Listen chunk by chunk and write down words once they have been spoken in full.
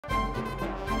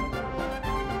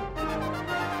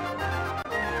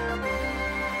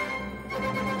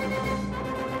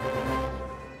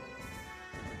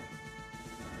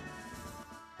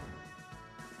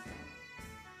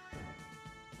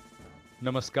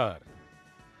नमस्कार।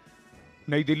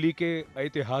 नई दिल्ली के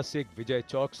ऐतिहासिक विजय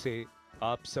चौक से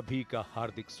आप सभी का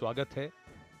हार्दिक स्वागत है।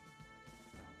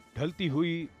 ढलती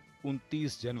हुई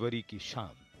 29 जनवरी की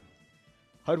शाम।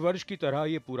 हर वर्ष की तरह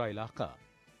ये पूरा इलाका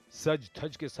सज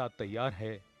धज के साथ तैयार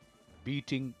है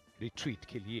बीटिंग रिट्रीट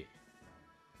के लिए।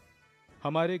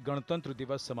 हमारे गणतंत्र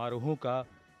दिवस समारोहों का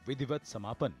विधिवत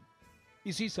समापन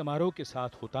इसी समारोह के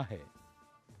साथ होता है।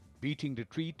 बीटिंग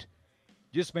रिट्रीट,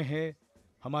 जिसमें है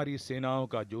हमारी सेनाओं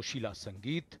का जोशीला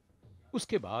संगीत,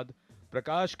 उसके बाद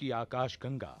प्रकाश की आकाश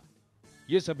गंगा।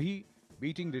 ये सभी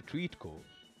बीटिंग रिट्रीट को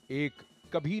एक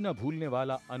कभी न भूलने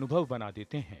वाला अनुभव बना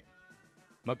देते हैं।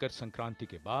 मकर संक्रांति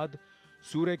के बाद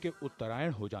सूर्य के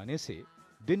उत्तरायण हो जाने से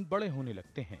दिन बड़े होने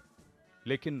लगते हैं,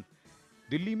 लेकिन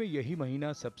दिल्ली में यही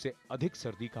महीना सबसे अधिक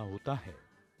सर्दी का होता है।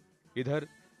 इधर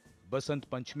बसंत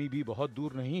पंचमी भी बहुत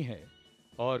दूर नहीं है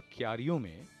और क्यारियों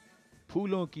में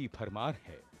फूलों की भरमार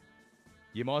है।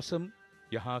 ये मौसम,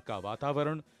 यहाँ का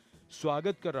वातावरण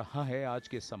स्वागत कर रहा है आज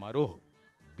के समारोह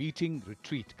बीटिंग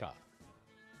रिट्रीट का।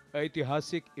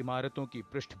 ऐतिहासिक इमारतों की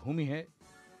पृष्ठभूमि है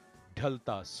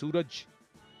ढलता सूरज।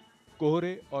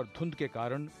 कोहरे और धुंध के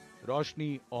कारण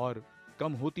रोशनी और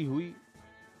कम होती हुई,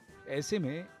 ऐसे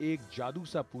में एक जादू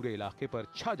सा पूरे इलाके पर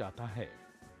छा जाता है।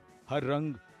 हर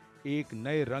रंग एक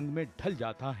नए रंग में ढल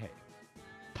जाता है।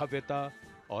 भव्यता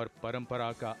और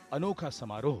परंपरा का अनोखा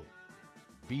समारोह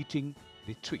beating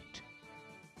retreat.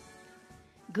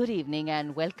 Good evening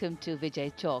and welcome to Vijay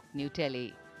Chowk, New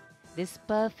Delhi. This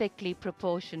perfectly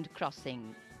proportioned crossing,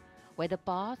 where the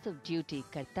path of duty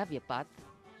Kartavya Path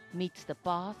meets the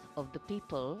path of the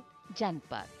people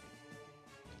Janpath.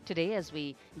 Today, as we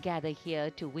gather here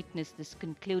to witness this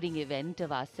concluding event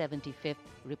of our 75th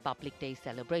Republic Day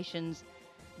celebrations,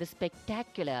 the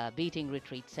spectacular beating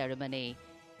retreat ceremony,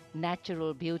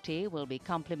 natural beauty will be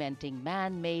complementing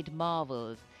man-made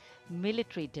marvels.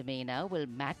 Military demeanor will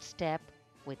match step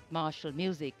with martial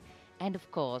music, and of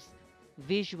course,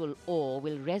 visual awe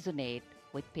will resonate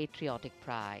with patriotic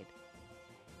pride.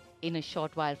 In a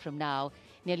short while from now,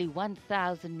 nearly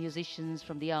 1,000 musicians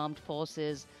from the armed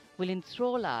forces will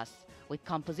enthrall us with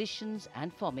compositions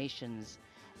and formations,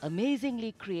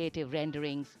 amazingly creative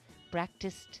renderings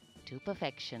practiced to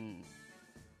perfection.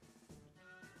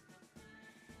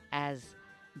 As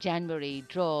January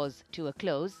draws to a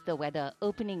close, the weather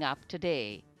opening up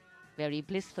today very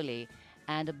blissfully,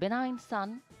 and a benign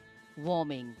sun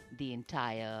warming the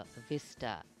entire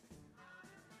vista.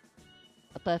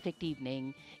 A perfect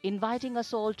evening, inviting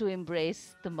us all to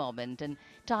embrace the moment, and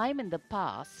time in the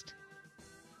past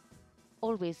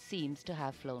always seems to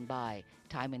have flown by.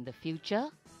 Time in the future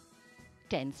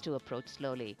tends to approach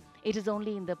slowly. It is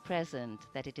only in the present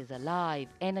that it is alive,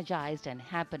 energized and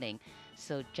happening.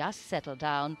 So just settle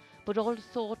down, put all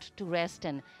thought to rest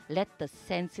and let the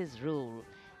senses rule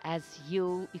as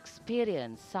you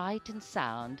experience sight and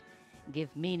sound,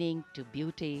 give meaning to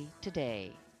beauty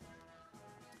today.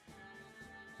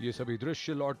 ये सभी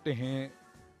दृश्य लौटते हैं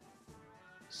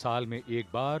साल में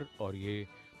एक बार, और ये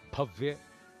भव्य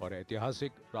और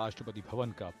ऐतिहासिक राष्ट्रपति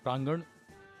भवन का प्रांगण,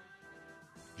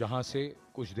 जहां से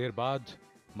कुछ देर बाद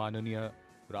माननीय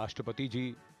राष्ट्रपति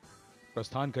जी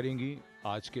प्रस्थान करेंगी।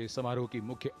 आज के समारोह की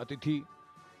मुख्य अतिथि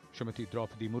श्रीमती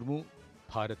द्रौपदी मुर्मू,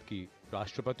 भारत की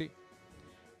राष्ट्रपति।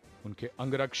 उनके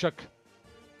अंगरक्षक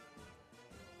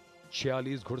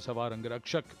 46 घुड़सवार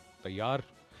अंगरक्षक तैयार,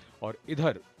 और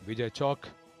इधर विजय चौक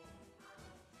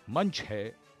मंच है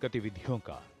गतिविधियों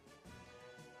का।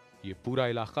 ये पूरा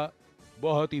इलाका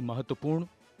बहुत ही महत्वपूर्ण,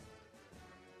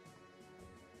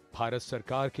 भारत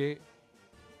सरकार के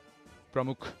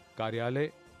प्रमुख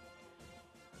कार्यालय,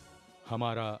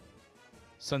 हमारा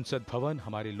संसद भवन,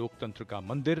 हमारे लोकतंत्र का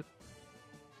मंदिर,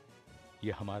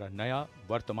 यह हमारा नया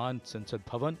वर्तमान संसद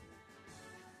भवन,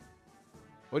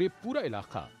 और ये पूरा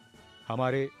इलाका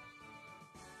हमारे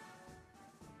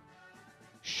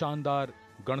शानदार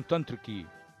गणतंत्र की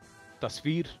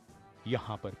तस्वीर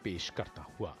यहां पर पेश करता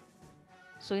हुआ।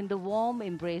 So in the warm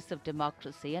embrace of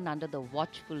democracy and under the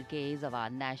watchful gaze of our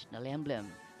national emblem,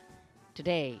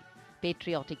 today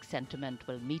patriotic sentiment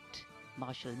will meet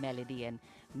martial melody and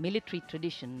military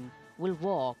tradition will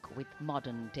walk with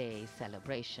modern day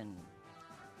celebration.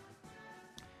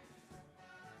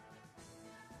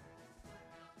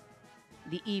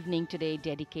 The evening today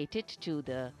dedicated to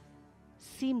the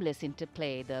seamless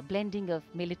interplay, the blending of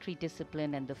military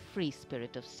discipline and the free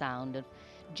spirit of sound, of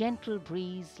gentle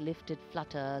breeze lifted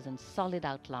flutters and solid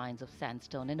outlines of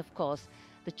sandstone, and of course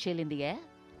the chill in the air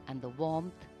and the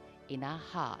warmth in our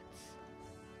hearts.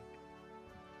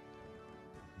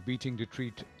 Beating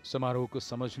retreat समारोह को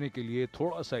समझने के लिए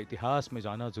थोड़ा सा इतिहास में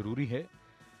जाना जरूरी है।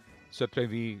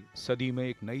 17वीं सदी में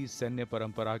एक नई सैन्य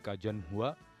परंपरा का जन्म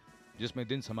हुआ, जिसमें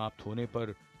दिन समाप्त होने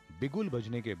पर बिगुल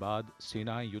बजने के बाद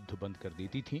सेनाएं युद्ध बंद कर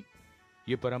देती थीं।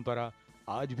 ये परंपरा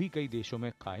आज भी कई देशों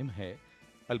में कायम है,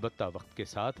 अलबत्ता वक्त के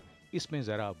साथ इसमें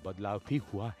जरा बदलाव भी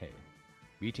हुआ है।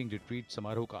 बीटिंग रिट्रीट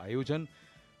समारोह का आयोजन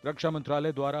रक्षा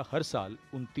मंत्रालय द्वारा हर साल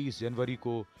 29 जनवरी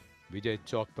को विजय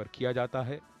चौक पर किया जाता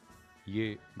है।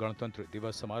 ये गणतंत्र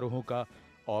दिवस समारोहों का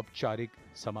औपचारिक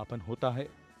समापन होता है।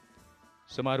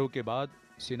 समारोह के बाद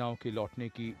सेनाओं के लौटने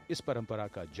की इस परंपरा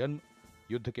का जन्म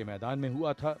युद्ध के मैदान में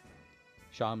हुआ था।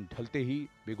 शाम ढलते ही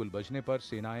बिगुल बजने पर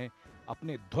सेनाएं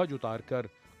अपने ध्वज उतारकर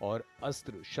और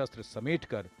अस्त्र शस्त्र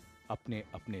समेटकर अपने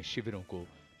अपने शिविरों को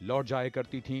लौट जाया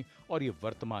करती थीं, और ये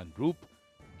वर्तमान रूप,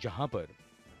 जहां पर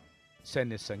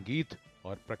सैन्य संगीत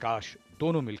और प्रकाश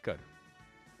दोनों मिलकर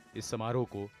इस समारोह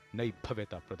को नई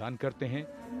भव्यता प्रदान करते हैं।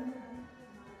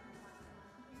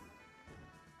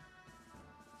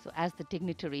 So as the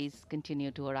dignitaries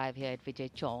continue to arrive here at Vijay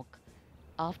Chowk,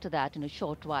 after that, in a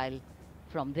short while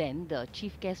from then, the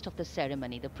chief guest of the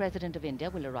ceremony, the President of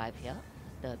India, will arrive here.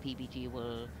 The PBG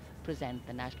will present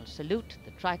the national salute.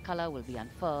 The tricolour will be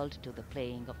unfurled to the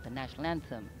playing of the national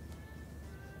anthem.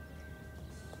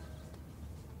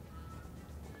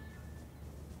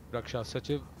 रक्षा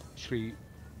सचिव श्री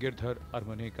गिरधर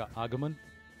अरमने का आगमन।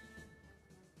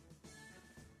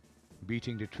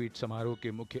 Beating retreat समारोह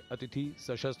के मुख्य अतिथि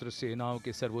सशस्त्र सेनाओं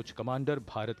के सर्वोच्च कमांडर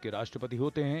भारत के राष्ट्रपति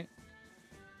होते हैं।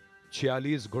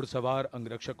 46 घुड़सवार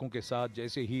अंगरक्षकों के साथ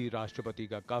जैसे ही राष्ट्रपति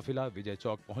का काफिला विजय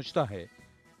चौक पहुंचता है,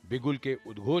 बिगुल के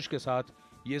उद्घोष के साथ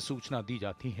ये सूचना दी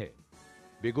जाती है।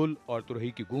 बिगुल और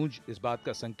तुरही की गूंज इस बात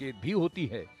का संकेत भी होती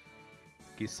है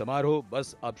कि समारोह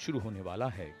बस अब शुरू होने वाला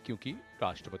है, क्योंकि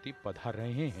राष्ट्रपति पधार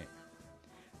रहे हैं।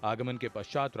 आगमन के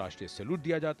पश्चात राष्ट्रीय सैल्यूट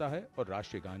दिया जाता है और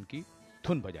राष्ट्रीय गान की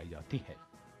धुन बजाई जाती है।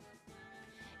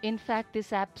 In fact,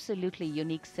 this absolutely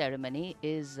unique ceremony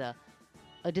is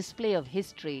a display of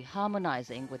history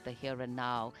harmonizing with the here and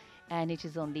now, and it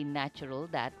is only natural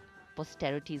that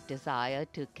posterity's desire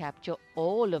to capture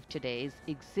all of today's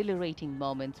exhilarating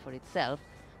moments for itself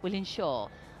will ensure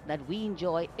that we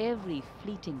enjoy every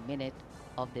fleeting minute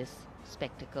of this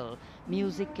spectacle.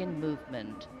 Music and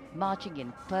movement, marching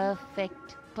in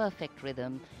perfect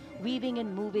rhythm, weaving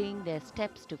and moving their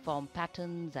steps to form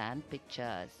patterns and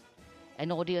pictures.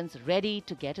 An audience ready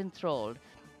to get enthralled,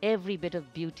 every bit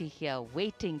of beauty here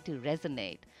waiting to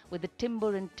resonate with the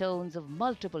timbre and tones of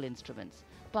multiple instruments: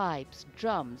 pipes,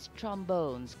 drums,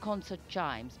 trombones, concert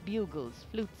chimes, bugles,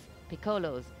 flutes,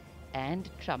 piccolos, and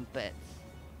trumpets.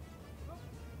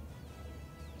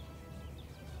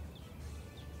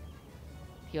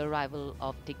 The arrival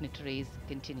of dignitaries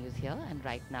continues here, and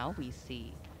right now we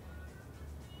see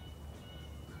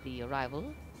the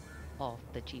arrival of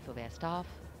the Chief of Air Staff,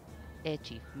 Air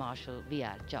Chief Marshal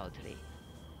V.R. Chowdhury.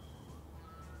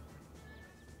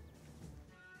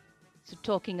 So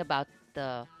talking about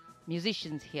the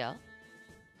musicians here,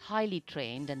 highly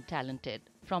trained and talented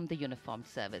from the uniformed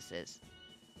services.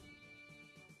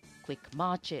 Quick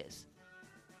marches,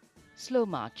 slow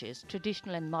marches,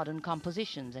 traditional and modern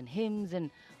compositions and hymns and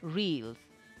reels,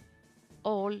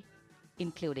 all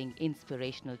including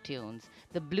inspirational tunes.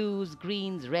 The blues,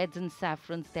 greens, reds and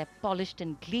saffrons, their polished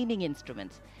and gleaming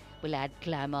instruments will add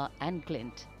glamour and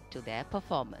glint to their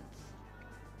performance.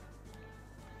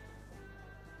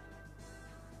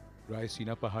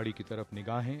 Raisina पहाड़ी की तरफ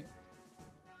निगाहें,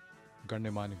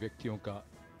 गण्यमान्य व्यक्तियों का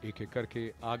एक एक करके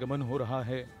आगमन हो रहा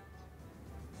है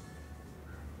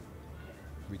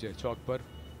विजय चौक पर।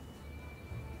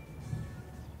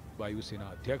 वायुसेना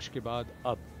अध्यक्ष के बाद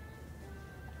अब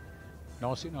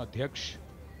नौसेना अध्यक्ष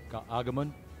का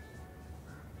आगमन।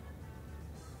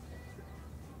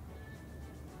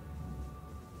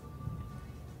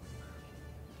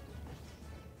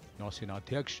 नौसेना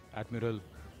अध्यक्ष एडमिरल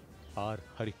आर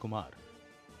हरिकुमार।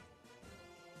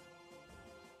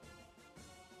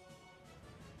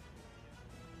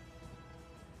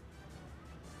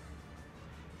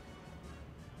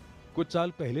 कुछ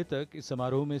साल पहले तक इस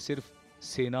समारोह में सिर्फ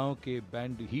सेनाओं के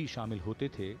बैंड ही शामिल होते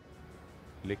थे,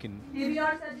 लेकिन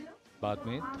बाद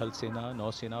में थल सेना,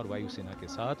 नौसेना और वायुसेना के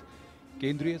साथ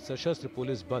केंद्रीय सशस्त्र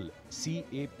पुलिस बल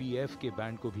CAPF के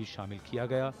बैंड को भी शामिल किया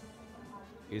गया।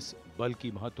 इस बल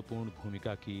की महत्वपूर्ण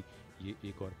भूमिका की ये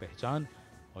एक और पहचान,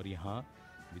 और यहाँ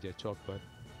विजय चौक पर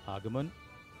आगमन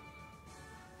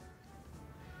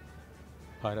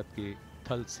भारत के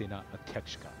थल सेना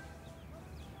अध्यक्ष का।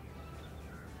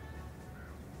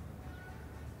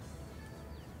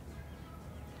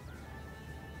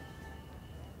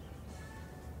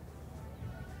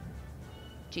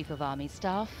 Chief of Army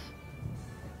Staff,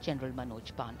 General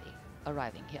Manoj Pandey,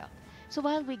 arriving here. So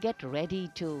while we get ready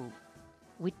to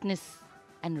witness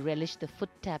and relish the foot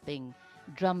tapping,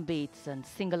 drum beats, and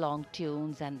sing along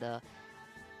tunes, and the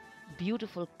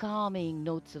beautiful, calming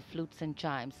notes of flutes and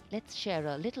chimes, let's share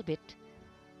a little bit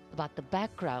about the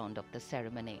background of the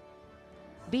ceremony.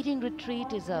 Beating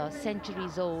retreat is a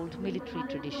centuries old military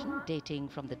tradition dating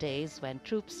from the days when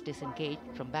troops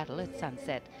disengaged from battle at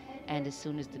sunset, and as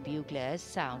soon as the buglers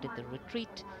sounded the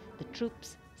retreat, the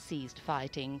troops ceased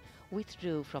fighting,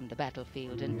 withdrew from the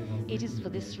battlefield, and it is for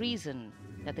this reason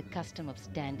that the custom of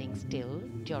standing still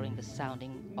during the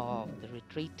sounding of the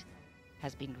retreat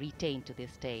has been retained to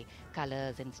this day.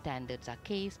 Colors and standards are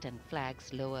cased and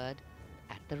flags lowered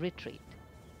at the retreat.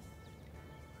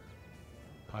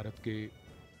 Bharat के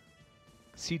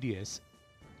CDS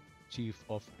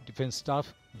chief of defence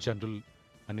staff general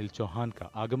Anil Chauhan का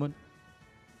आगमन.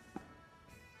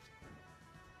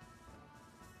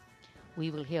 We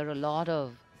will hear a lot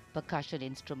of percussion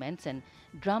instruments, and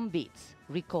drum beats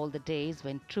recall the days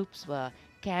when troops were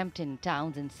camped in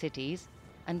towns and cities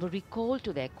and were recalled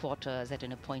to their quarters at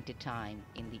an appointed time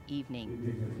in the evening.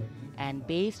 And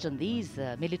based on these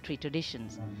military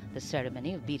traditions, the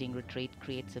ceremony of beating retreat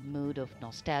creates a mood of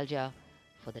nostalgia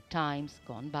for the times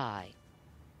gone by.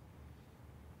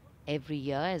 Every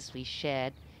year, as we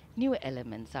shared, new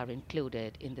elements are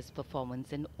included in this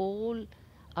performance, and all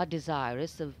are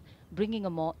desirous of bringing a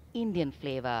more Indian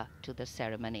flavor to the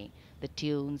ceremony. The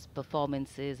tunes,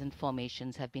 performances, and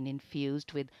formations have been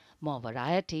infused with more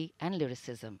variety and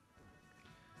lyricism.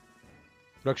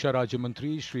 रक्षा राज्य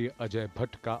मंत्री श्री अजय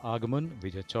भट्ट का आगमन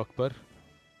विजय चौक पर.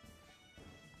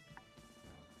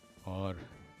 और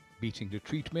bitching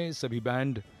retreat में सभी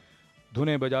band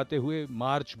धुनें बजाते हुए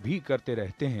मार्च भी करते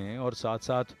रहते हैं और साथ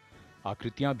साथ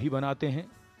आकृतियां भी बनाते हैं.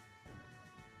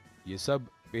 ये सब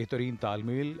बेहतरीन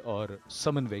तालमेल और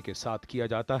समन्वय के साथ किया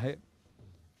जाता है.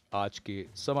 आज के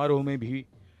समारोह में भी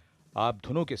आप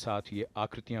धुनों के साथ ये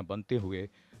आकृतियां बनते हुए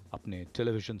अपने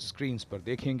टेलीविजन स्क्रीन्स पर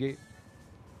देखेंगे.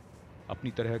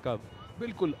 अपनी तरह का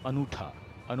बिल्कुल अनूठा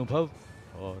अनुभव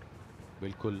और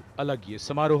बिल्कुल अलग ये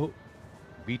समारोह,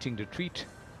 beating retreat.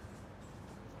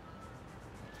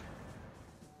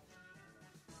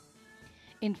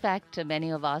 In fact, many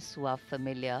of us who are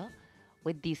familiar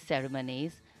with these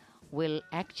ceremonies will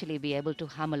actually be able to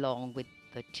hum along with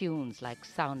the tunes like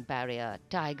Sound Barrier,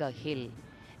 Tiger Hill,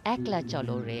 Ekla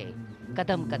Chalo Re,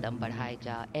 Kadam Kadam Badhai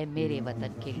Ja, E Mere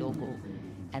Watan Ke Logo.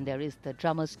 And there is the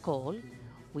drummer's call,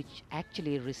 which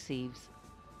actually receives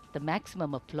the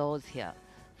maximum applause here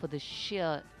for the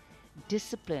sheer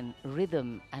discipline,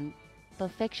 rhythm, and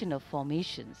perfection of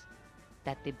formations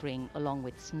that they bring, along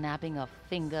with snapping of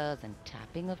fingers and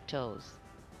tapping of toes.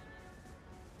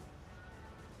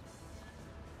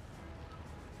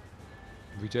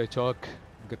 Vijay Chowk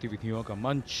गतिविधियों का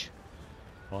मंच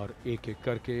और एक एक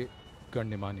करके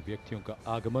गण्यमान्य व्यक्तियों का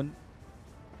आगमन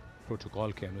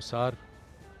प्रोटोकॉल के अनुसार.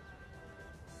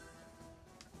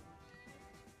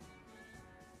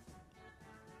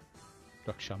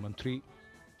 रक्षा मंत्री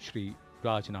श्री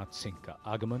राजनाथ सिंह का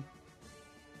आगमन.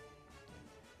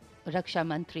 Raksha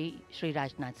Mantri Shri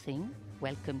Rajnath Singh,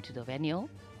 welcome to the venue,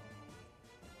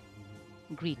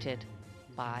 greeted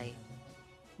by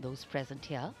those present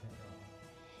here.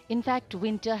 In fact,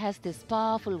 winter has this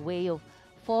powerful way of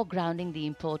foregrounding the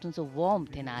importance of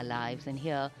warmth in our lives, and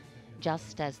here,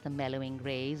 just as the mellowing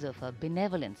rays of a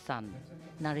benevolent sun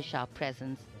nourish our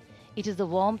presence, it is the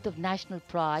warmth of national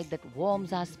pride that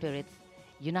warms our spirits,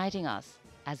 uniting us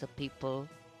as a people,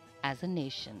 as a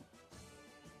nation.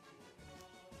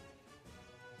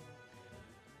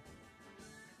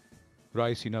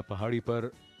 Raisina पहाड़ी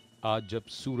पर आज जब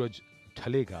सूरज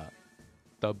ढलेगा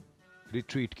तब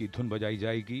retreat की धुन बजाई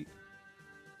जाएगी.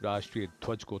 राष्ट्रीय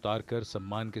ध्वज को उतारकर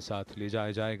सम्मान के साथ ले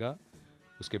जाया जाएगा.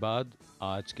 उसके बाद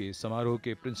आज के समारोह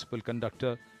के प्रिंसिपल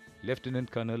कंडक्टर लेफ्टिनेंट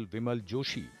कर्नल विमल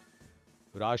जोशी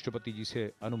राष्ट्रपति जी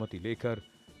से अनुमति लेकर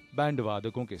बैंड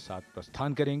वादकों के साथ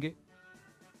प्रस्थान करेंगे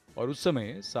और उस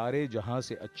समय सारे जहां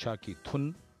से अच्छा की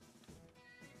धुन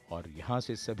और यहां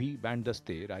से सभी बैंड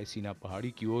दस्ते रायसीना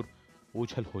पहाड़ी की ओर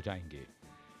ओझल हो जाएंगे.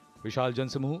 विशाल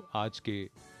जनसमूह आज के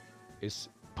इस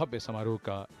भव्य समारोह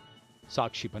का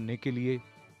साक्षी बनने के लिए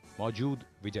मौजूद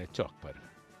विजय चौक पर.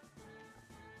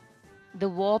 The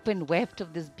warp and weft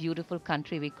of this beautiful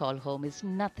country we call home is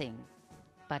nothing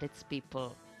but its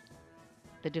people.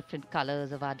 The different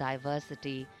colors of our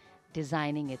diversity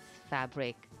designing its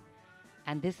fabric,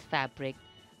 and this fabric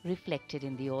reflected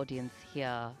in the audience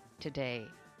here today.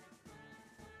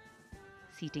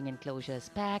 Seating enclosures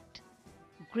packed,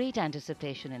 great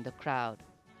anticipation in the crowd,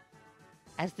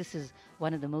 as this is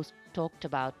one of the most talked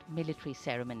about military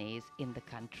ceremonies in the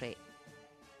country.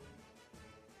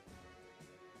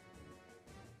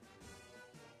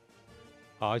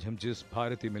 आज हम जिस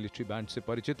भारतीय military band से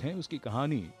परिचित हैं उसकी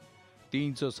कहानी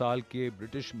 300 साल के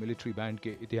ब्रिटिश मिलिट्री बैंड के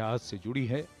इतिहास से जुड़ी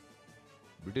है।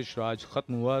 ब्रिटिश राज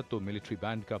खत्म हुआ तो मिलिट्री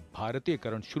बैंड का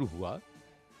भारतीयकरण शुरू हुआ।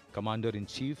 Commander in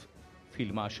chief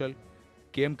field marshal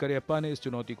KM. Cariappa ने इस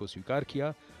चुनौती को स्वीकार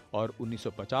किया और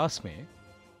 1950 में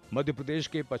मध्य प्रदेश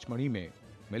के पचमढ़ी में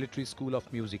मिलिट्री स्कूल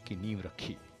ऑफ म्यूजिक की नींव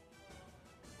रखी।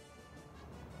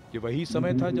 ये वही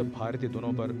समय था जब भारतीय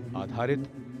धुनों पर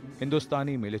आधारित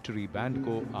हिंदुस्तानी मिलिट्री बैंड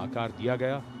को आकार दिया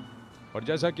गया और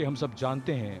जैसा कि हम सब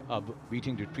जानते हैं, अब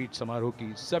बीटिंग रिट्रीट समारोह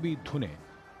की सभी धुनें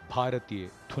भारतीय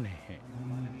धुनें हैं।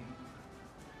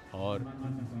 और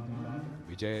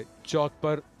विजय चौक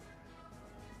पर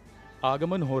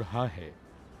आगमन हो रहा है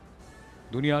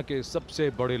दुनिया के सबसे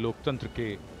बड़े लोकतंत्र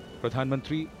के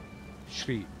प्रधानमंत्री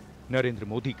श्री नरेंद्र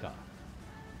मोदी का।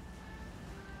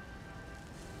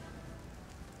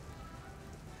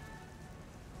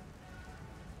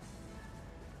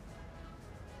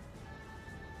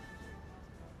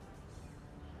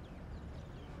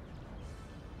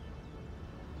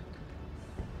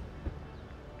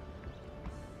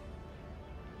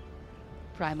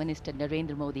 Prime Minister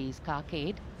Narendra Modi's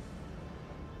carcade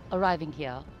arriving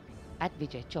here at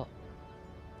Vijay Chowk.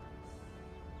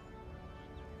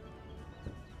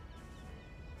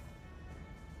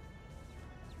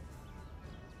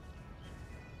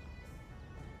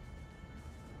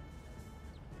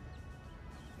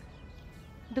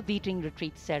 The beating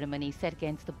retreat ceremony set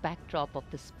against the backdrop of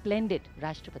the splendid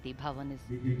Rashtrapati Bhavan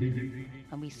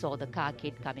and we saw the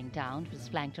carcade coming down. It was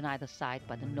flanked on either side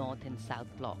by the north and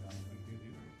south blocks.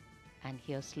 And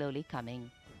here slowly coming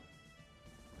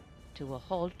to a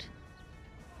halt.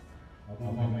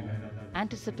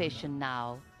 Anticipation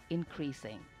now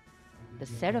increasing. The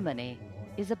ceremony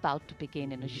is about to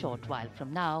begin in a short while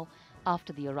from now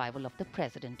after the arrival of the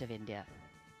President of India.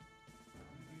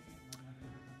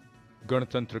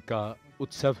 गणतंत्र का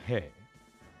उत्सव है,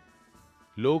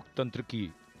 लोकतंत्र की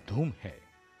धूम है।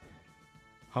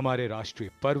 हमारे राष्ट्रीय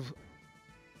पर्व,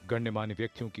 गण्यमान्य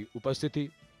व्यक्तियों की उपस्थिति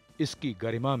इसकी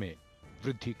गरिमा में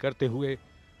वृद्धि करते हुए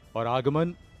और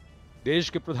आगमन देश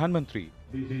के प्रधानमंत्री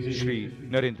श्री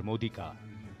नरेंद्र मोदी का।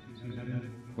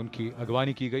 उनकी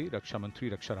अगवानी की गई रक्षा मंत्री,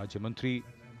 रक्षा राज्य मंत्री,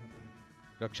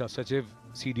 रक्षा सचिव,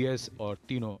 सीडीएस और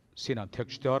तीनों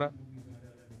सेनाध्यक्ष द्वारा।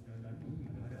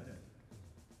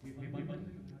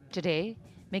 Today,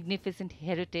 magnificent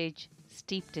heritage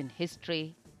steeped in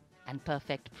history and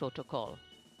perfect protocol.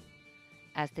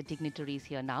 As the dignitaries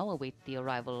here now await the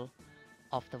arrival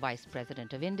of the Vice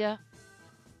President of India,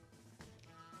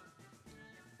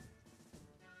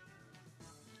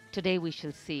 today we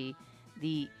shall see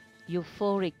the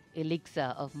euphoric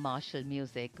elixir of martial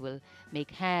music will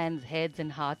make hands, heads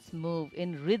and hearts move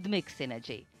in rhythmic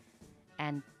synergy.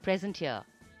 And present here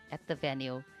at the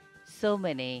venue, so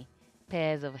many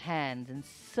pairs of hands and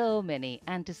so many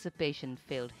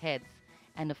anticipation-filled heads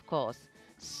and of course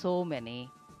so many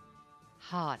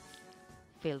hearts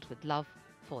filled with love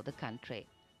for the country.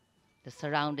 The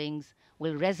surroundings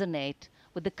will resonate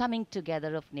with the coming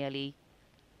together of nearly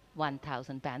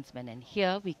 1,000 bandsmen, and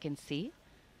here we can see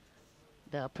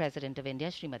the President of India,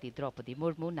 Srimati Draupadi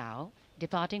Murmu, now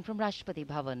departing from Rashtrapati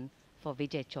Bhavan for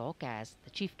Vijay Chowk as the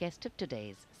chief guest of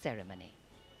today's ceremony.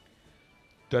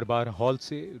 दरबार hall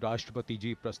से राष्ट्रपति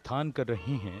जी प्रस्थान कर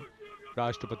रहे हैं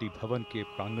राष्ट्रपति भवन के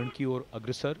प्रांगण की ओर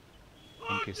अग्रसर।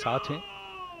 उनके साथ हैं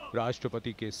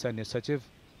राष्ट्रपति के सैन्य सचिव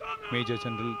मेजर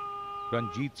जनरल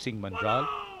रणजीत सिंह मनराल,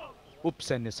 उप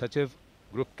सैन्य सचिव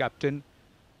ग्रुप कैप्टन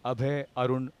अभय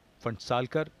Arun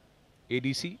फंटसालकर,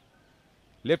 ADC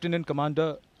lieutenant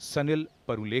commander Sanil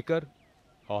Parulekar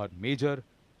और major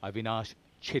Avinash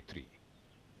Chhetri.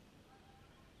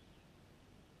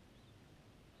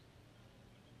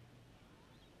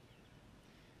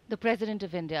 The President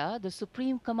of India, the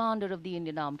Supreme Commander of the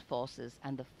Indian Armed Forces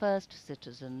and the first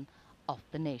citizen of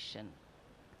the nation.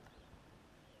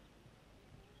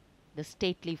 The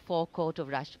stately forecourt of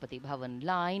Rashtrapati Bhavan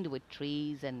lined with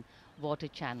trees and water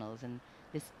channels, and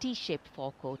this T-shaped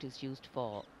forecourt is used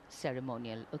for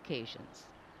ceremonial occasions.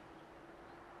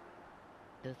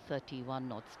 The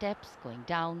 31 odd steps going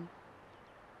down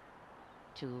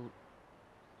to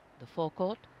the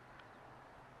forecourt.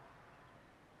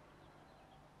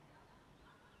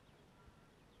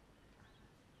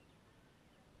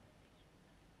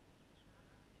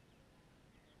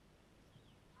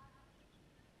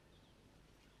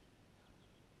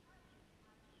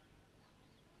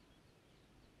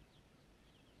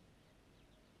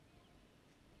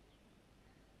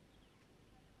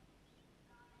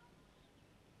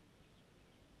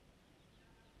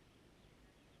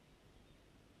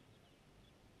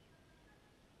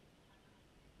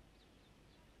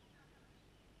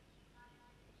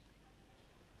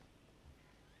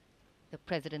 The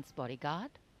President's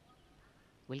bodyguard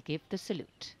will give the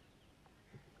salute.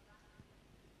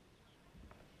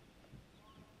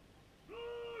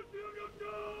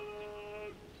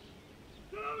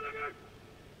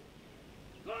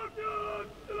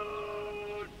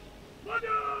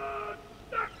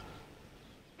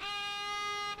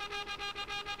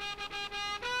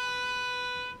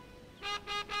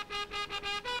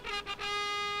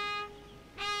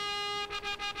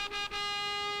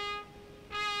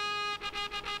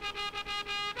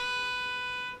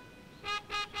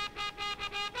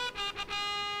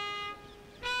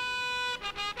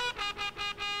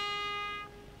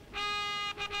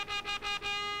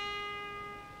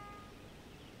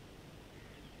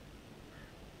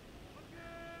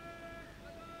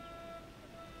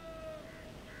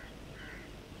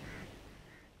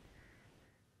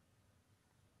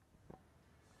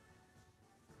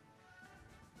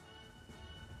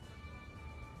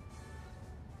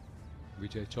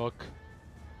 Vijay Chowk,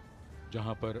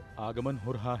 जहां पर आगमन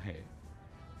हो रहा है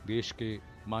देश के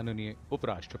माननीय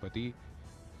उपराष्ट्रपति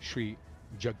श्री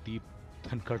जगदीप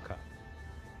धनखड़ का।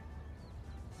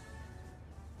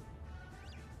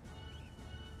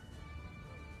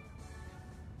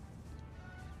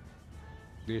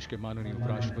 देश के माननीय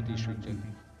उपराष्ट्रपति श्री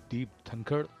जगदीप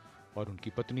धनखड़ और उनकी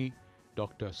पत्नी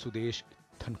doctor Sudesh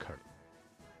Dhankhar.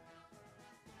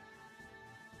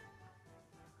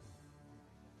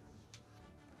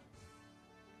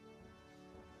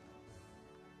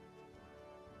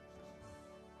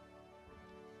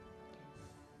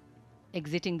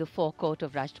 Exiting the forecourt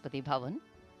of Rashtrapati Bhavan,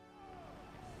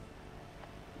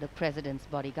 the President's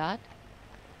bodyguard,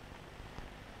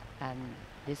 and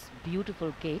this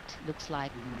beautiful gate looks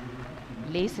like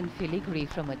lace and filigree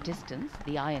from a distance,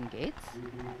 the iron gates,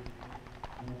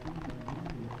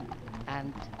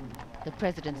 and the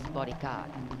President's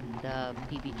bodyguard, the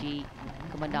PBG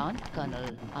Commandant Colonel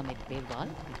Amit Berwal,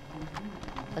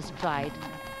 astride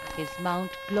his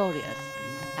Mount Glorious,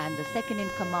 and the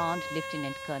second-in-command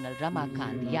Lieutenant Colonel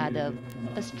Ramakant Yadav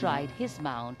astride his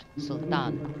Mount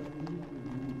Sultan,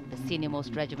 the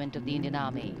senior-most regiment of the Indian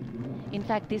Army. In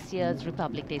fact, this year's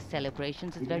Republic Day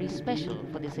celebrations is very special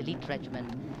for this elite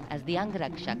regiment, as the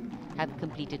Angrakshak have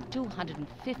completed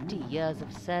 250 years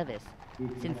of service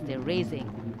since their raising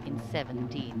in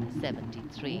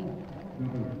 1773.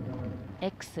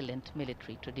 Excellent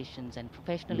military traditions and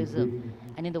professionalism,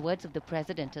 and in the words of the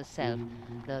President herself,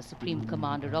 the Supreme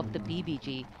Commander of the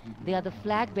PBG, they are the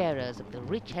flag bearers of the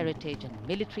rich heritage and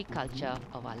military culture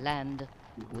of our land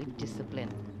with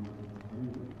discipline.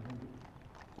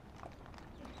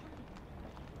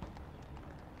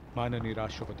 माननीय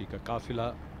राष्ट्रपति का काफिला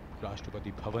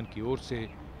राष्ट्रपति भवन की ओर से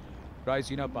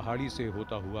रायसीना पहाड़ी से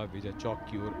होता हुआ विजय चौक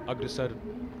की ओर अग्रसर।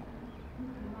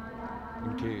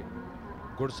 उनके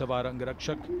घुड़सवार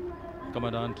अंगरक्षक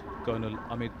कमांडेंट कर्नल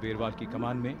अमित बेरवाल की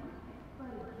कमान में।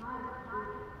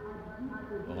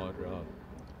 और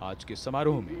आज के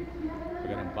समारोह में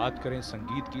अगर हम बात करें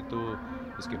संगीत की, तो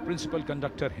इसके प्रिंसिपल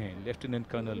कंडक्टर हैं लेफ्टिनेंट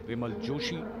कर्नल विमल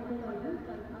Joshi,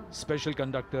 special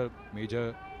conductor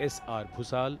major SR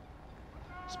Bhusal,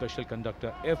 special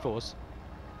conductor air force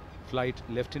flight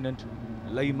lieutenant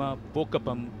लईमा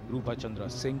पोकपम रूपा चंद्रा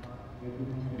सिंह,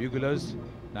 ब्यूगलर्स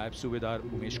नायब सूबेदार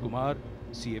Umesh Kumar,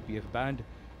 CAPF band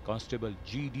constable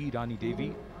GD Rani Devi,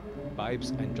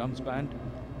 pipes and drums band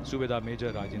सूबेदार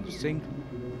major Rajendra Singh,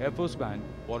 air force band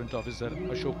warrant officer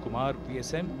Ashok Kumar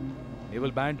VSM,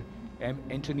 naval band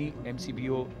M Antony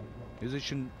MCBO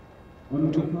musician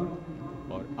 2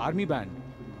 और army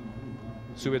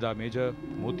band सूबेदार major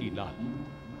Moti Lal.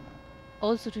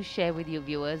 Also to share with you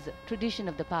viewers, tradition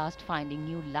of the past finding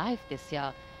new life this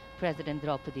year, President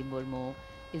Draupadi Murmu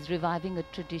is reviving a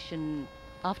tradition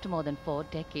after more than 4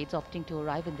 decades, opting to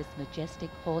arrive in this majestic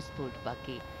horse-pulled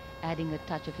buggy, adding a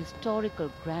touch of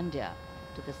historical grandeur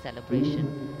to the celebration.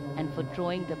 And for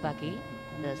drawing the buggy,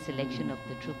 the selection of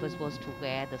the troopers was to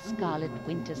wear the scarlet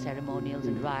winter ceremonials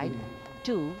and ride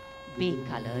 2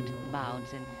 bay-colored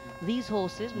mounts. And these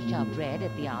horses, which are bred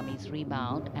at the Army's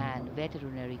Remount and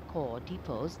Veterinary Corps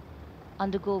depots,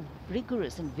 undergo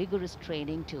rigorous and vigorous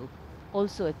training to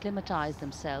also acclimatize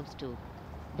themselves to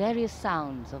various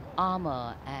sounds of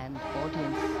armor and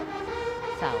audience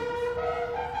sounds.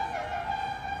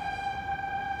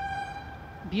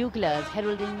 Buglers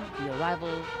heralding the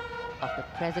arrival of the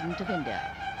President of India.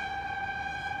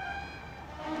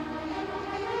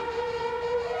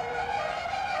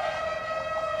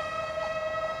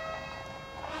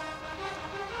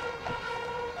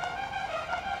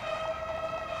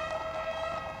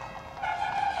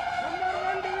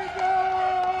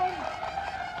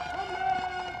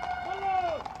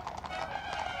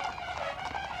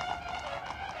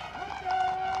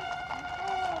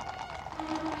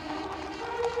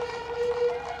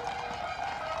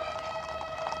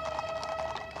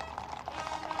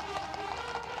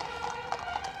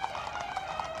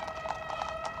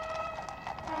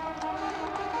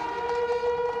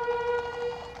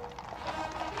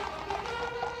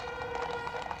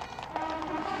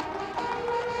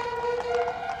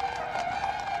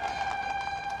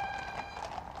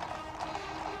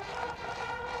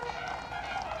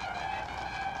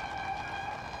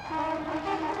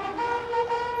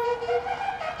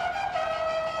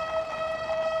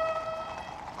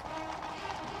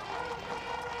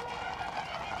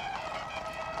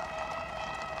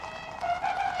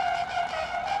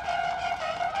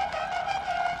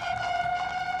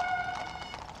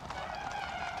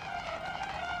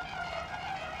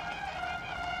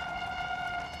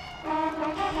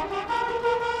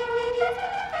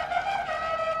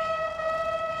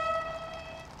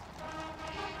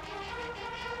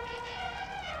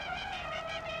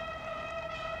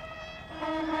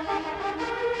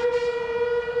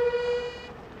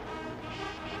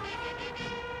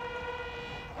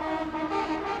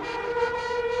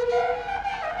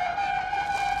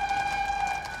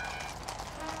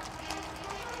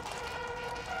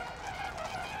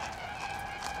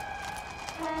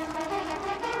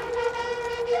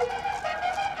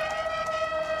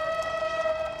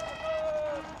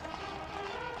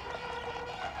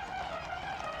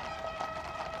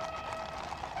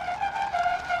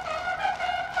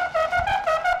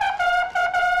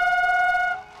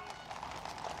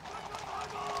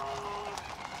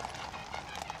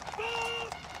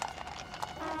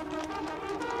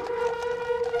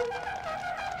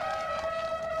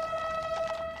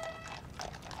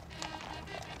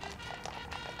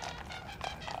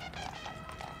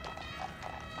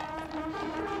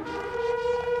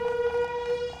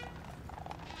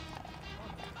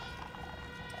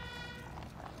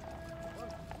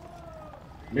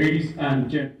 Ladies and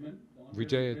gentlemen, the Honorable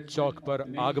Vijay President Chowk of पर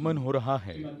the आगमन nation, हो रहा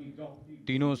है Srimati Draupadi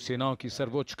तीनों Murmu. सेनाओं की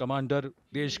सर्वोच्च commander,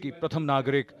 देश की प्रथम Welcome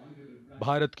नागरिक, the Honorable Prime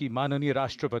भारत की Minister माननीय Shri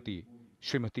राष्ट्रपति Narendra Modi.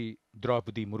 श्रीमती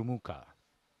द्रौपदी मुर्मू का।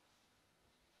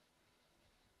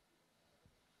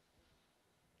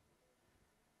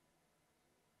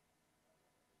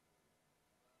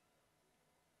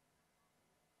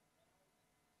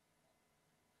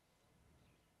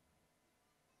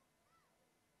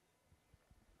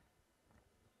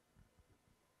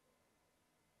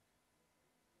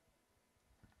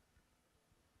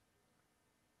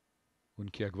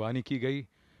 उनकी अगवानी की गई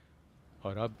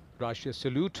और अब राष्ट्रीय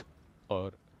सैल्यूट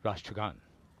और राष्ट्रगान।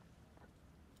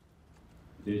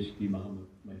 देश की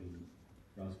महामहिम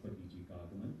राष्ट्रपति जी का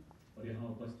आगमन और यहाँ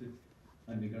उपस्थित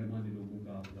अन्य गणमान्य लोगों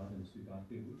का अभिवादन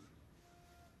स्वीकारते हुए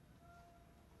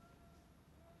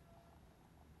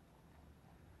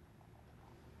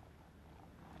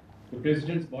the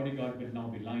President's bodyguard will now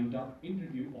be lined up in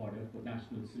review order for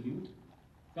national salute.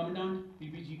 Commandant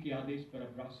PBG के आदेश पर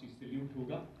अब राष्ट्रीय सैल्यूट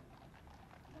होगा,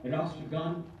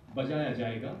 राष्ट्रगान बजाया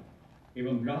जाएगा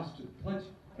एवं राष्ट्र ध्वज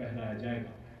फहराया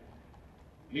जाएगा।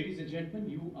 Ladies and gentlemen,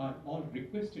 you are all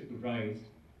requested to rise.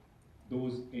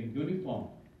 Those in uniform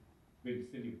will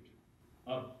salute.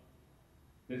 अब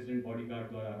प्रेसिडेंट बॉडीगार्ड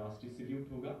द्वारा राष्ट्रीय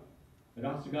सैल्यूट होगा,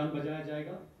 राष्ट्रगान बजाया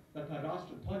जाएगा तथा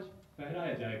राष्ट्र ध्वज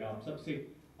फहराया जाएगा। आप सबसे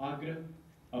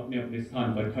आग्रह अपने अपने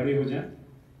स्थान पर खड़े हो जाएं,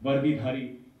 वर्दीधारी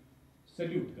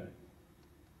सैल्यूट करें।